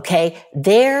 Okay.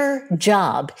 Their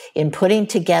job in putting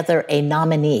together a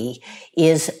nominee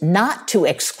is not to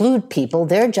exclude people.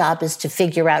 Their job is to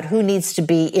figure out who needs to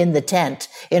be in the tent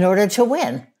in order to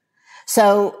win.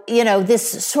 So,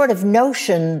 this sort of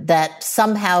notion that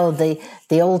somehow the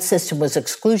old system was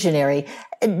exclusionary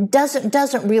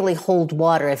doesn't really hold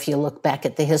water if you look back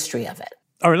at the history of it.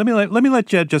 All right, let me let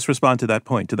Jed just respond to that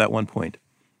one point.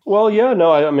 Well, yeah,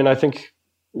 no, I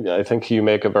think you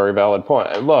make a very valid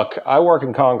point. Look, I work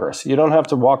in Congress. You don't have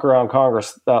to walk around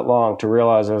Congress that long to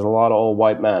realize there's a lot of old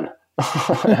white men.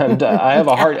 And I have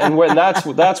a hard, and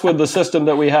that's with the system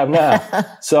that we have now.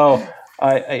 So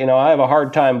I have a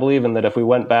hard time believing that if we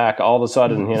went back, all of a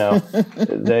sudden,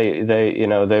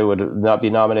 they would not be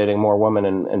nominating more women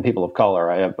and people of color.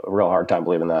 I have a real hard time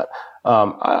believing that.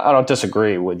 I don't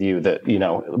disagree with you that,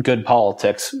 good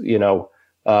politics,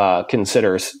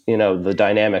 considers, the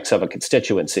dynamics of a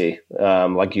constituency.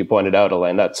 Like you pointed out,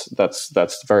 Elaine, that's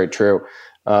very true.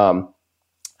 I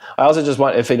also just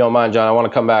want, if you don't mind, John, I want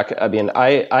to come back. I mean,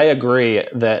 I agree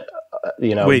that,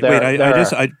 Wait!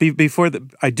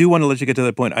 I do want to let you get to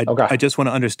that point. I just want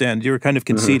to understand. You're kind of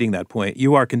conceding that point.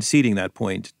 You are conceding that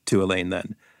point to Elaine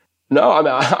then. No,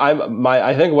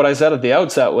 I think what I said at the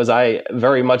outset was I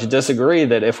very much disagree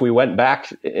that if we went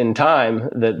back in time,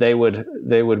 that they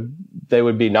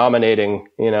would be nominating,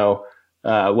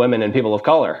 women and people of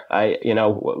color.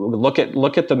 Look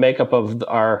at the makeup of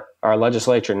our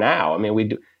legislature now. I mean, we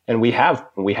do, and we have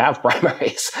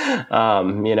primaries.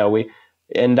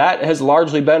 And that has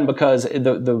largely been because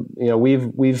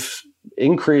we've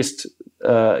increased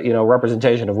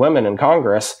representation of women in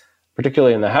Congress,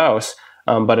 particularly in the House.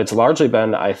 But it's largely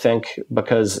been, I think,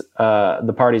 because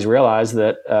the parties realized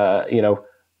that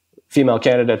female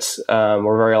candidates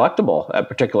were very electable at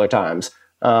particular times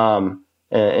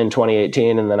in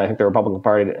 2018, and then I think the Republican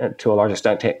Party, to a large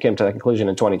extent, came to that conclusion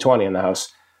in 2020 in the House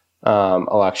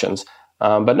elections.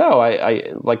 But no,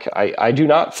 I do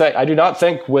not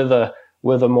think with a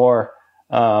more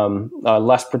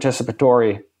less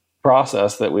participatory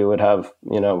process that we would have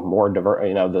more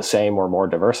the same or more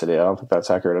diversity. I don't think that's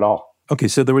accurate at all. Okay,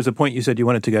 so there was a point you said you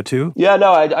wanted to get to? Yeah,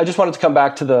 no, I just wanted to come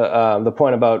back to the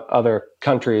point about other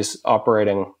countries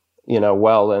operating,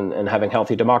 well and having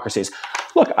healthy democracies.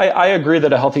 Look, I agree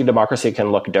that a healthy democracy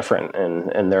can look different,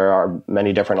 and there are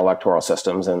many different electoral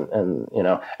systems, and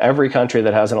every country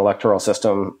that has an electoral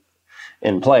system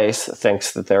in place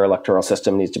thinks that their electoral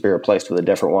system needs to be replaced with a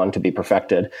different one to be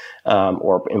perfected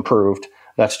or improved.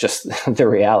 That's just the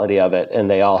reality of it, and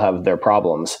they all have their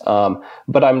problems.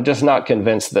 But I'm just not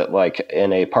convinced that, like,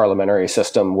 in a parliamentary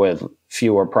system with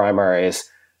fewer primaries,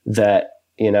 that,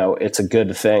 it's a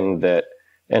good thing that,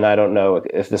 and I don't know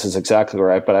if this is exactly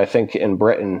right, but I think in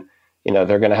Britain,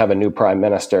 they're going to have a new prime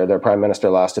minister. Their prime minister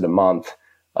lasted a month,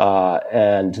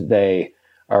 and they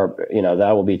are,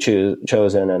 that will be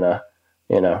chosen in a,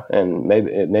 and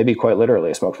maybe quite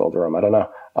literally a smoke-filled room. I don't know.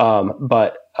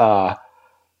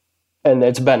 And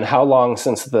it's been how long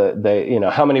since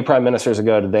how many prime ministers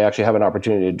ago did they actually have an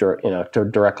opportunity to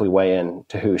directly weigh in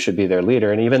to who should be their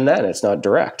leader? And even then, it's not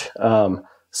direct. And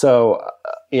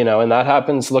that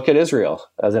happens. Look at Israel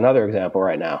as another example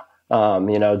right now.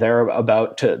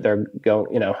 They're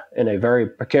going, in a very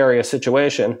precarious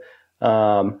situation,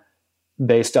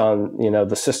 based on,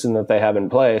 the system that they have in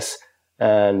place.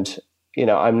 And,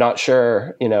 I'm not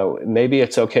sure, maybe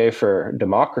it's okay for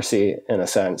democracy in a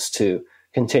sense to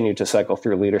continue to cycle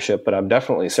through leadership, but I'm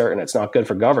definitely certain it's not good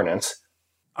for governance.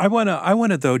 I want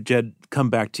to though, Jed, come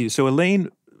back to you. So Elaine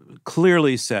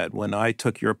clearly said, when I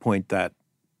took your point that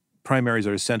primaries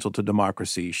are essential to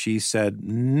democracy, she said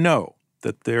no,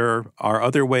 that there are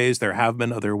other ways, there have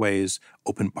been other ways,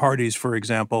 open parties, for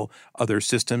example, other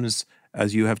systems,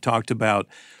 as you have talked about,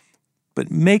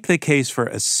 but make the case for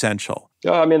essential.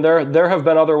 I mean, there have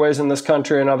been other ways in this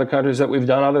country and other countries that we've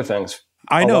done other things.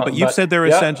 I know, but you've said they're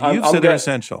essential. You've said they're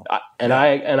essential, and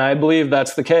I believe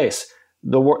that's the case.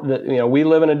 We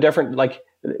live in a different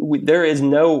there is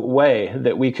no way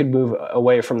that we could move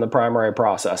away from the primary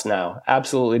process now.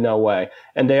 Absolutely no way.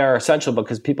 And they are essential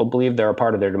because people believe they're a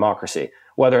part of their democracy,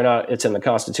 whether or not it's in the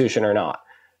Constitution or not.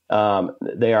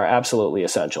 They are absolutely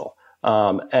essential.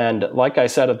 And like I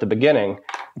said at the beginning,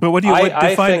 But what do you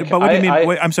define? But what do you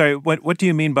mean? I'm sorry. What do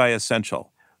you mean by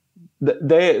essential?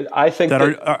 I think that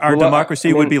our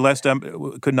democracy would be less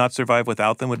could not survive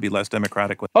without them. Would be less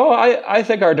democratic. I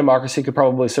think our democracy could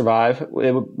probably survive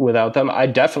without them. I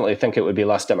definitely think it would be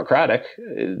less democratic.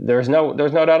 There's no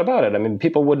doubt about it. I mean,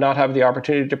 people would not have the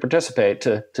opportunity to participate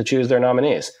to choose their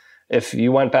nominees. If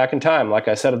you went back in time, like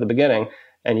I said at the beginning,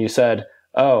 and you said,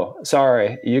 "Oh,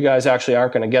 sorry, you guys actually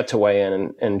aren't going to get to weigh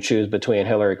in and choose between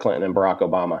Hillary Clinton and Barack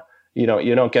Obama. You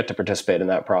don't get to participate in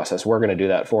that process. We're going to do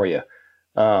that for you."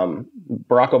 Barack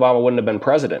Obama wouldn't have been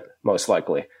president, most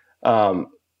likely.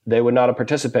 They would not have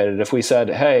participated if we said,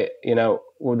 "Hey,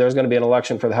 there's going to be an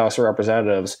election for the House of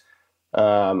Representatives,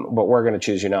 but we're going to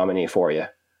choose your nominee for you."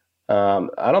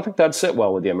 I don't think that'd sit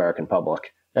well with the American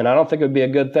public, and I don't think it would be a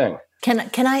good thing. Can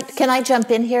I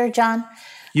jump in here, John?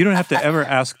 You don't have to ever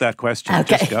ask that question.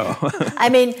 Okay. Just go. I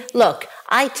mean, look,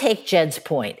 I take Jed's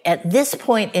point. At this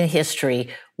point in history,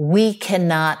 we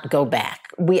cannot go back.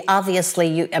 We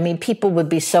obviously, people would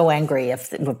be so angry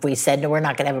if we said, no, we're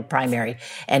not going to have a primary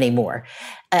anymore.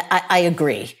 I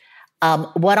agree.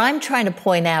 What I'm trying to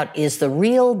point out is the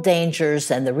real dangers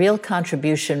and the real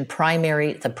contribution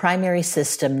the primary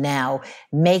system now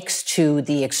makes to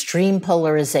the extreme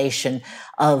polarization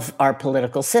of our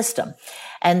political system.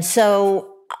 And so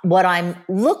what I'm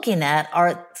looking at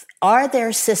are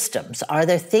there systems, are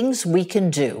there things we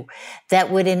can do that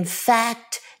would in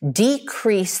fact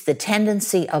decrease the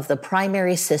tendency of the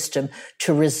primary system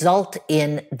to result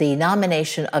in the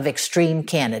nomination of extreme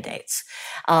candidates?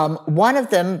 One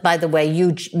of them, by the way,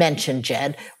 you mentioned,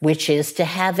 Jed, which is to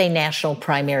have a national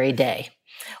primary day.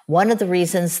 One of the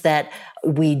reasons that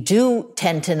we do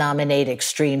tend to nominate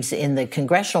extremes in the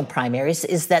congressional primaries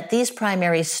is that these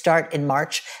primaries start in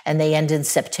March and they end in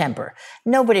September.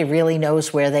 Nobody really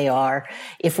knows where they are.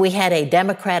 If we had a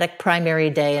Democratic primary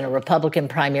day and a Republican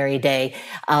primary day,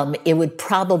 I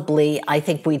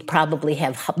think we'd probably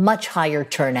have much higher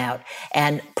turnout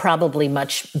and probably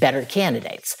much better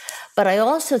candidates. But I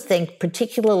also think,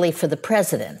 particularly for the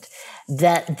president,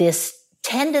 that this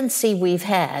tendency we've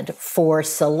had for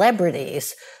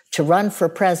celebrities to run for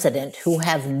president who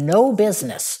have no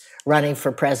business running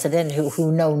for president,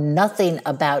 who know nothing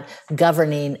about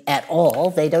governing at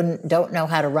all. They don't know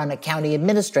how to run a county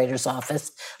administrator's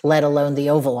office, let alone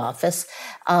the Oval Office.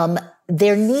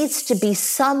 There needs to be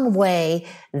some way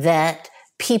that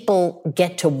people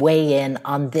get to weigh in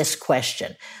on this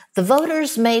question. The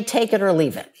voters may take it or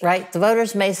leave it, right? The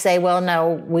voters may say, well,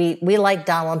 no, we like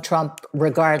Donald Trump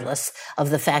regardless of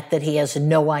the fact that he has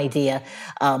no idea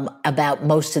about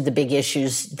most of the big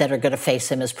issues that are going to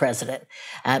face him as president,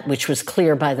 which was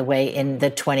clear, by the way, in the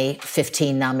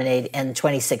 2015 nominee and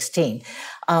 2016.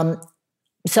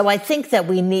 So I think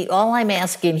that all I'm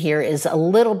asking here is a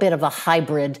little bit of a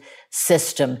hybrid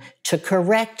system to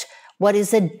correct what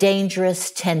is a dangerous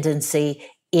tendency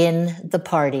in the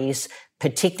parties,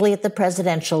 particularly at the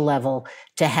presidential level,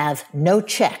 to have no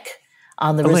check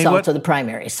on the result of the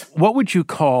primaries. What would you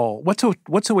call,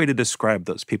 what's a way to describe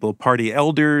those people? Party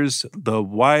elders, the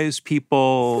wise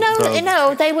people?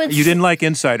 No, they would... You didn't like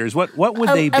insiders. What would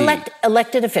they be?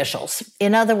 Elected officials.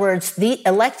 In other words, the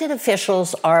elected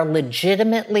officials are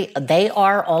they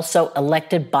are also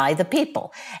elected by the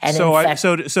people. And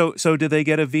so do they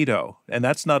get a veto? And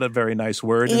that's not a very nice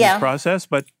word in this process,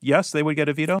 but yes, they would get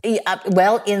a veto?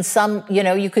 Well, in some,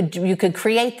 you could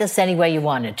create this any way you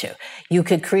wanted to. You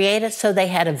could create it so they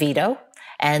had a veto,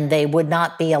 and they would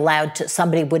not be allowed to,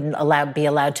 somebody wouldn't be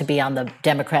allowed to be on the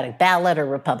Democratic ballot or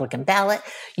Republican ballot.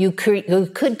 You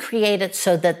could create it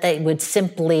so that they would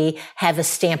simply have a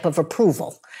stamp of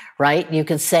approval, right? You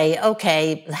could say,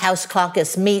 okay, the House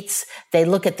caucus meets, they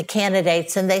look at the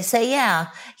candidates and they say,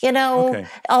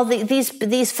 all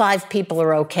these 5 people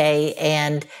are okay.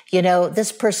 And,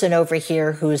 this person over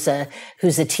here who's a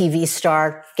TV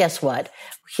star, guess what?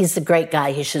 He's a great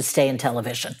guy. He should stay in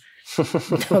television.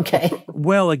 Okay.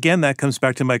 Well, again, that comes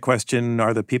back to my question: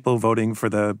 are the people voting for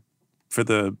the?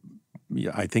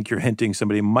 I think you're hinting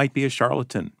somebody might be a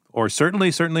charlatan, or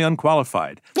certainly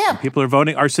unqualified. Yeah. And people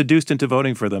are seduced into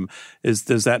voting for them. Is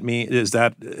that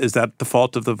the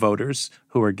fault of the voters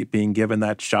who are being given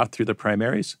that shot through the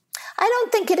primaries? I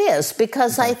don't think it is,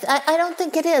 because I don't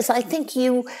think it is. I think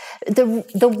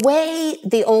the way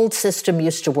the old system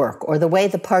used to work, or the way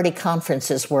the party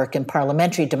conferences work in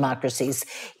parliamentary democracies,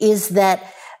 is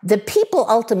that the people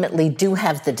ultimately do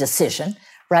have the decision,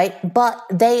 right? But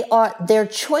their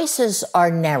choices are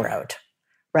narrowed,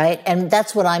 right? And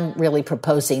that's what I'm really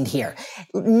proposing here.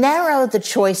 Narrow the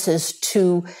choices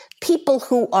to people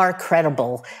who are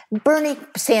credible. Bernie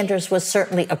Sanders was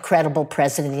certainly a credible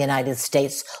president of the United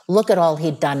States. Look at all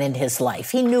he'd done in his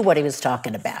life. He knew what he was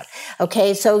talking about.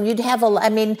 Okay, so you'd have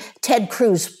Ted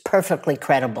Cruz, perfectly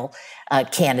credible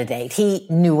candidate. He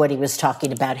knew what he was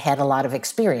talking about, had a lot of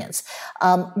experience.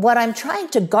 What I'm trying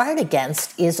to guard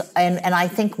against is, and I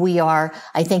think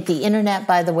I think the internet,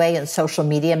 by the way, and social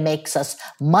media makes us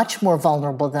much more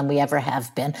vulnerable than we ever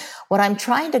have been. What I'm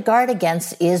trying to guard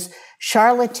against is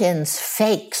charlatans,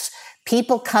 fakes,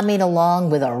 people coming along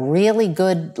with a really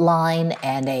good line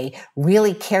and a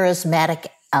really charismatic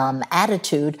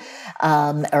attitude,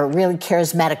 or really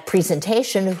charismatic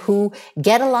presentation, who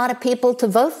get a lot of people to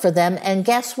vote for them. And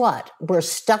guess what? We're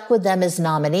stuck with them as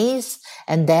nominees.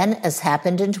 And then, as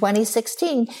happened in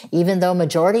 2016, even though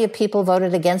majority of people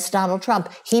voted against Donald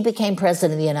Trump, he became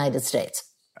president of the United States.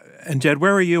 And Jed,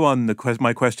 where are you on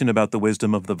my question about the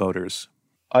wisdom of the voters?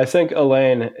 I think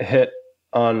Elaine hit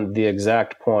on the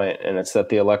exact point, and it's that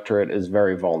the electorate is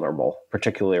very vulnerable,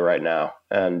 particularly right now.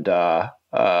 And I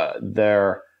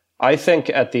think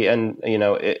at the end,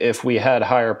 if we had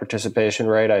higher participation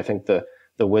rate, I think the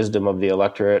wisdom of the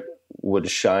electorate would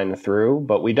shine through,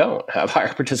 but we don't have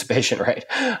higher participation rate.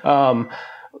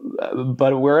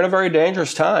 But we're in a very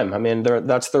dangerous time. I mean,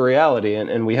 that's the reality.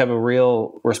 And we have a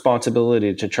real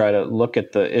responsibility to try to look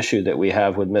at the issue that we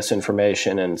have with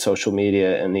misinformation and social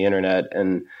media and the internet,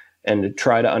 and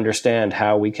try to understand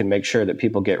how we can make sure that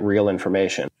people get real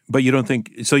information. But you don't think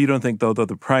though that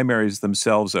the primaries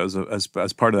themselves as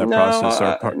part of that process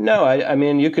are part? No, I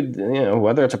mean, you could,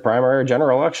 whether it's a primary or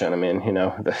general election. I mean,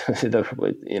 the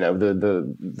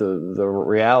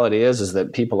reality is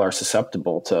that people are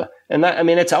susceptible to, and that, I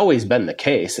mean, it's always been the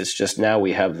case. It's just now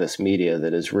we have this media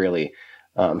that is really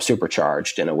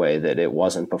supercharged in a way that it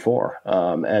wasn't before,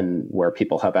 and where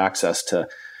people have access to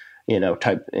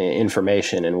type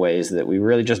information in ways that we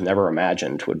really just never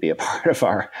imagined would be a part of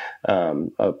our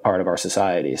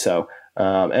society. So,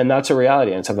 and that's a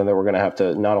reality, and something that we're going to have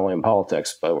to, not only in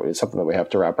politics, but it's something that we have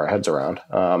to wrap our heads around.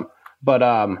 But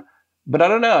I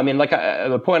don't know. I mean,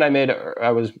 the point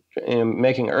I was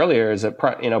making earlier is that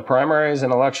primaries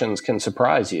and elections can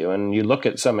surprise you, and you look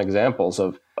at some examples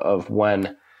of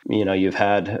when you've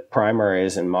had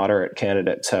primaries and moderate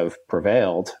candidates have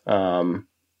prevailed.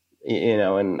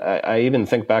 And I even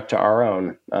think back to our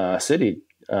own city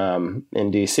in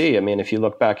DC. I mean, if you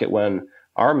look back at when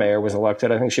our mayor was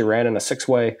elected, I think she ran in a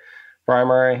 6-way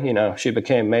primary. She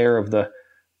became mayor of the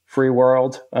free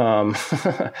world, of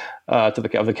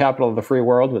the capital of the free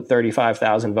world, with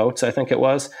 35,000 votes, I think it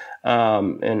was.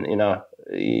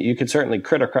 You could certainly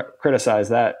criticize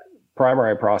that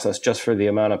primary process just for the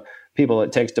amount of people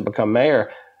it takes to become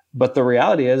mayor. But the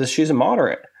reality is she's a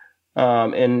moderate.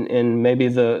 In maybe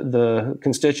the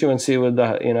constituency with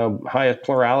the highest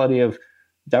plurality of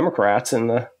Democrats in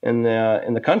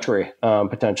the country,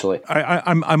 potentially.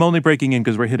 I'm only breaking in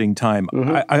because we're hitting time.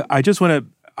 Mm-hmm.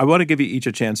 I want to give you each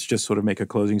a chance to just sort of make a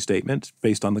closing statement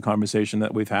based on the conversation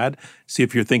that we've had. See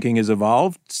if your thinking has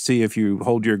evolved. See if you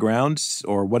hold your ground,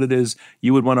 or what it is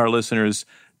you would want our listeners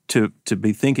to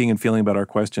be thinking and feeling about our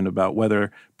question about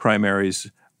whether primary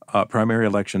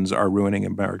elections are ruining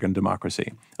American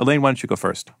democracy. Elaine, why don't you go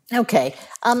first? Okay.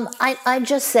 I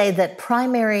just say that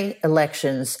primary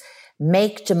elections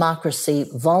make democracy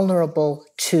vulnerable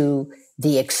to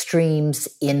the extremes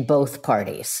in both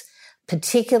parties,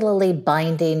 particularly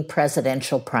binding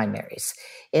presidential primaries.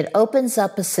 It opens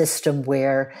up a system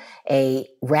where a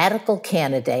radical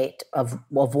candidate of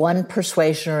one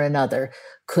persuasion or another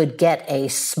could get a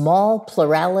small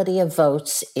plurality of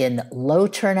votes in low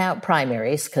turnout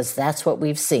primaries, because that's what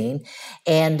we've seen,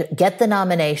 and get the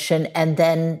nomination and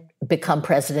then become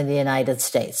president of the United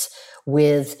States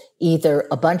with either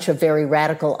a bunch of very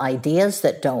radical ideas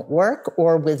that don't work,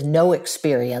 or with no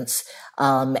experience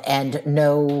and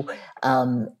no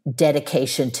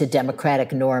dedication to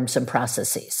democratic norms and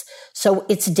processes. So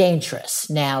it's dangerous.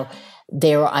 Now,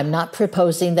 I'm not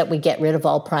proposing that we get rid of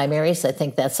all primaries. I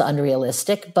think that's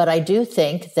unrealistic. But I do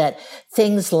think that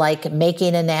things like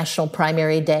making a national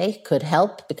primary day could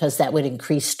help, because that would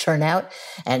increase turnout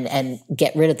and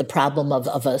get rid of the problem of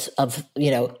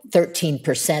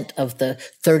 13% of the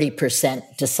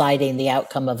 30% deciding the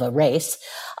outcome of a race.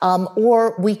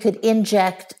 Or we could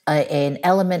inject an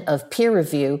element of peer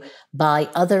review by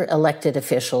other elected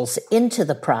officials into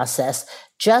the process,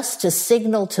 just to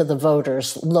signal to the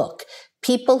voters, look,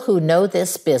 people who know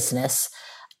this business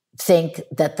think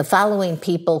that the following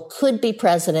people could be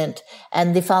president,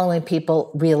 and the following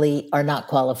people really are not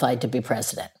qualified to be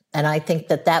president. And I think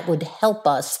that would help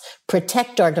us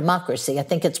protect our democracy. I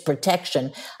think it's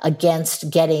protection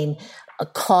against getting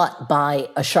caught by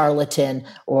a charlatan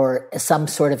or some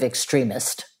sort of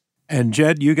extremist. And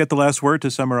Jed, you get the last word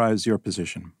to summarize your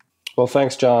position. Well,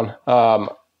 thanks, John.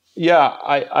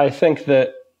 I think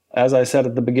that, as I said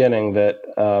at the beginning,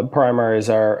 that primaries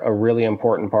are a really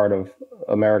important part of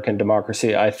American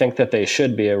democracy. I think that they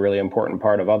should be a really important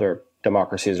part of other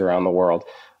democracies around the world.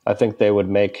 I think they would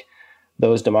make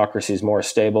those democracies more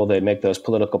stable. They'd make those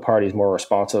political parties more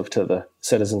responsive to the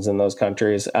citizens in those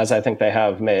countries, as I think they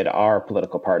have made our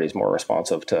political parties more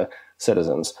responsive to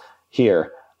citizens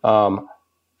here.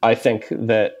 I think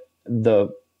that the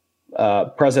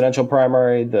presidential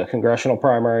primary, the congressional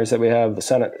primaries that we have, the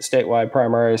Senate statewide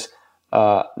primaries,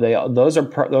 those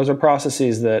are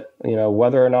processes that,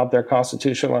 whether or not they're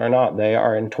constitutional or not, they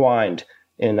are entwined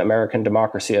in American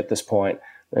democracy at this point.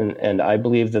 And I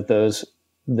believe that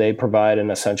they provide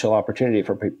an essential opportunity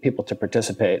for people to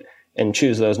participate and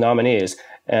choose those nominees.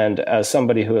 And as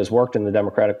somebody who has worked in the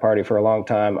Democratic Party for a long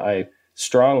time, I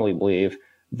strongly believe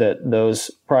that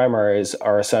those primaries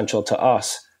are essential to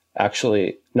us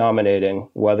actually nominating,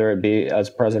 whether it be as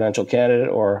presidential candidate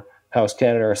or House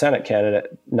candidate or Senate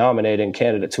candidate, nominating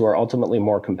candidates who are ultimately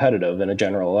more competitive in a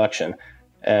general election.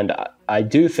 And I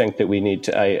do think that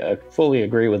I fully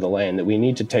agree with Elaine that we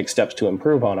need to take steps to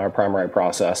improve on our primary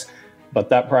process, but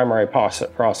that primary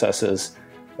process is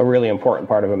a really important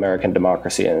part of American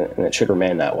democracy, and it should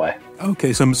remain that way.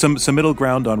 Okay, some middle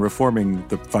ground on reforming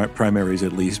the primaries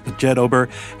at least. But Jed Ober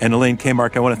and Elaine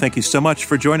Kamarck, I want to thank you so much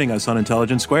for joining us on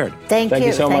Intelligence Squared. Thank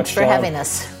you so much, Thanks for having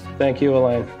us. Thank you,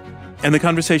 Elaine. And the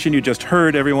conversation you just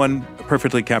heard, everyone,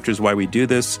 perfectly captures why we do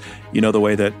this. You know the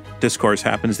way that discourse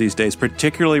happens these days,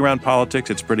 particularly around politics.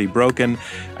 It's pretty broken,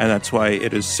 and that's why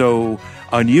it is so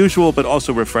unusual but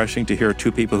also refreshing to hear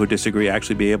two people who disagree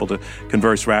actually be able to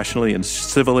converse rationally and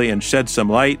civilly and shed some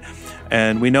light.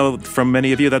 And we know from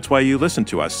many of you that's why you listen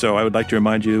to us. So I would like to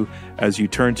remind you, as you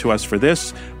turn to us for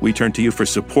this, we turn to you for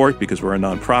support because we're a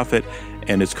nonprofit,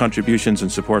 and it's contributions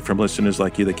and support from listeners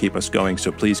like you that keep us going.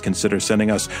 So please consider sending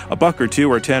us $1 or $2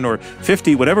 or $10 or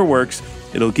 $50, whatever works.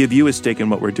 It'll give you a stake in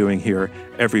what we're doing here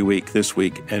every week, this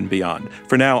week, and beyond.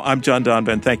 For now, I'm John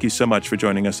Donvan. Thank you so much for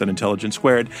joining us on Intelligence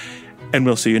Squared, and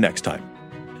we'll see you next time.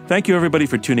 Thank you, everybody,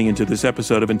 for tuning into this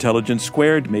episode of Intelligence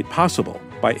Squared, made possible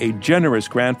by a generous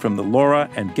grant from the Laura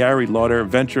and Gary Lauder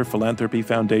Venture Philanthropy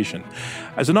Foundation.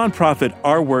 As a nonprofit,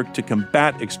 our work to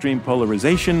combat extreme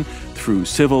polarization through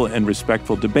civil and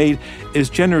respectful debate is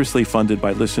generously funded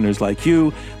by listeners like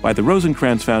you, by the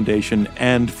Rosencrantz Foundation,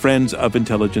 and Friends of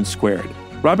Intelligence Squared.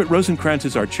 Robert Rosencrantz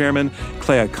is our chairman,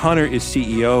 Clea Connor is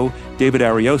CEO, David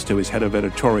Ariosto is head of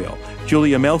editorial.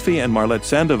 Julia Melfi and Marlette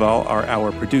Sandoval are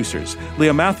our producers.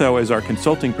 Leah Matthau is our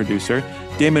consulting producer.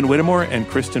 Damon Whittemore and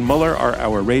Kristen Muller are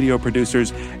our radio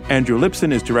producers. Andrew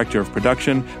Lipson is director of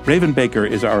production. Raven Baker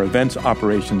is our events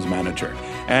operations manager.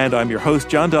 And I'm your host,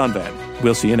 John Donvan.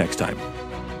 We'll see you next time.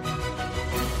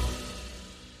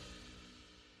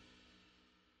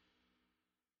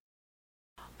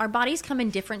 Our bodies come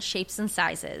in different shapes and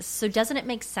sizes, so doesn't it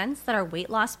make sense that our weight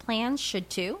loss plans should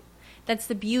too? That's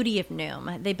the beauty of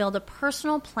Noom. They build a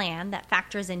personal plan that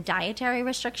factors in dietary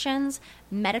restrictions,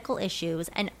 medical issues,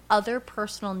 and other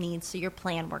personal needs so your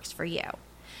plan works for you.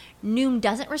 Noom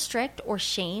doesn't restrict or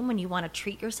shame when you want to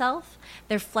treat yourself.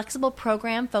 Their flexible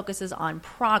program focuses on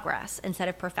progress instead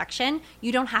of perfection.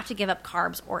 You don't have to give up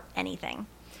carbs or anything.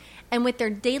 And with their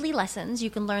daily lessons, you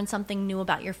can learn something new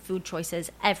about your food choices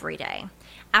every day.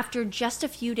 After just a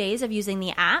few days of using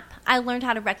the app, I learned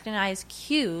how to recognize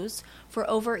cues for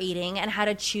overeating and how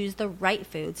to choose the right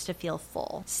foods to feel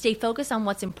full. Stay focused on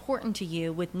what's important to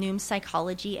you with Noom's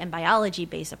psychology and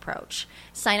biology-based approach.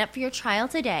 Sign up for your trial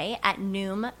today at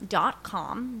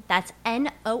Noom.com. That's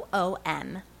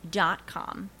Noom.com.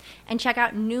 And check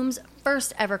out Noom's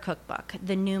first ever cookbook,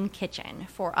 The Noom Kitchen,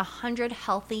 for 100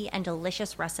 healthy and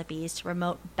delicious recipes to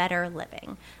promote better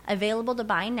living. Available to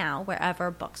buy now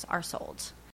wherever books are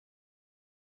sold.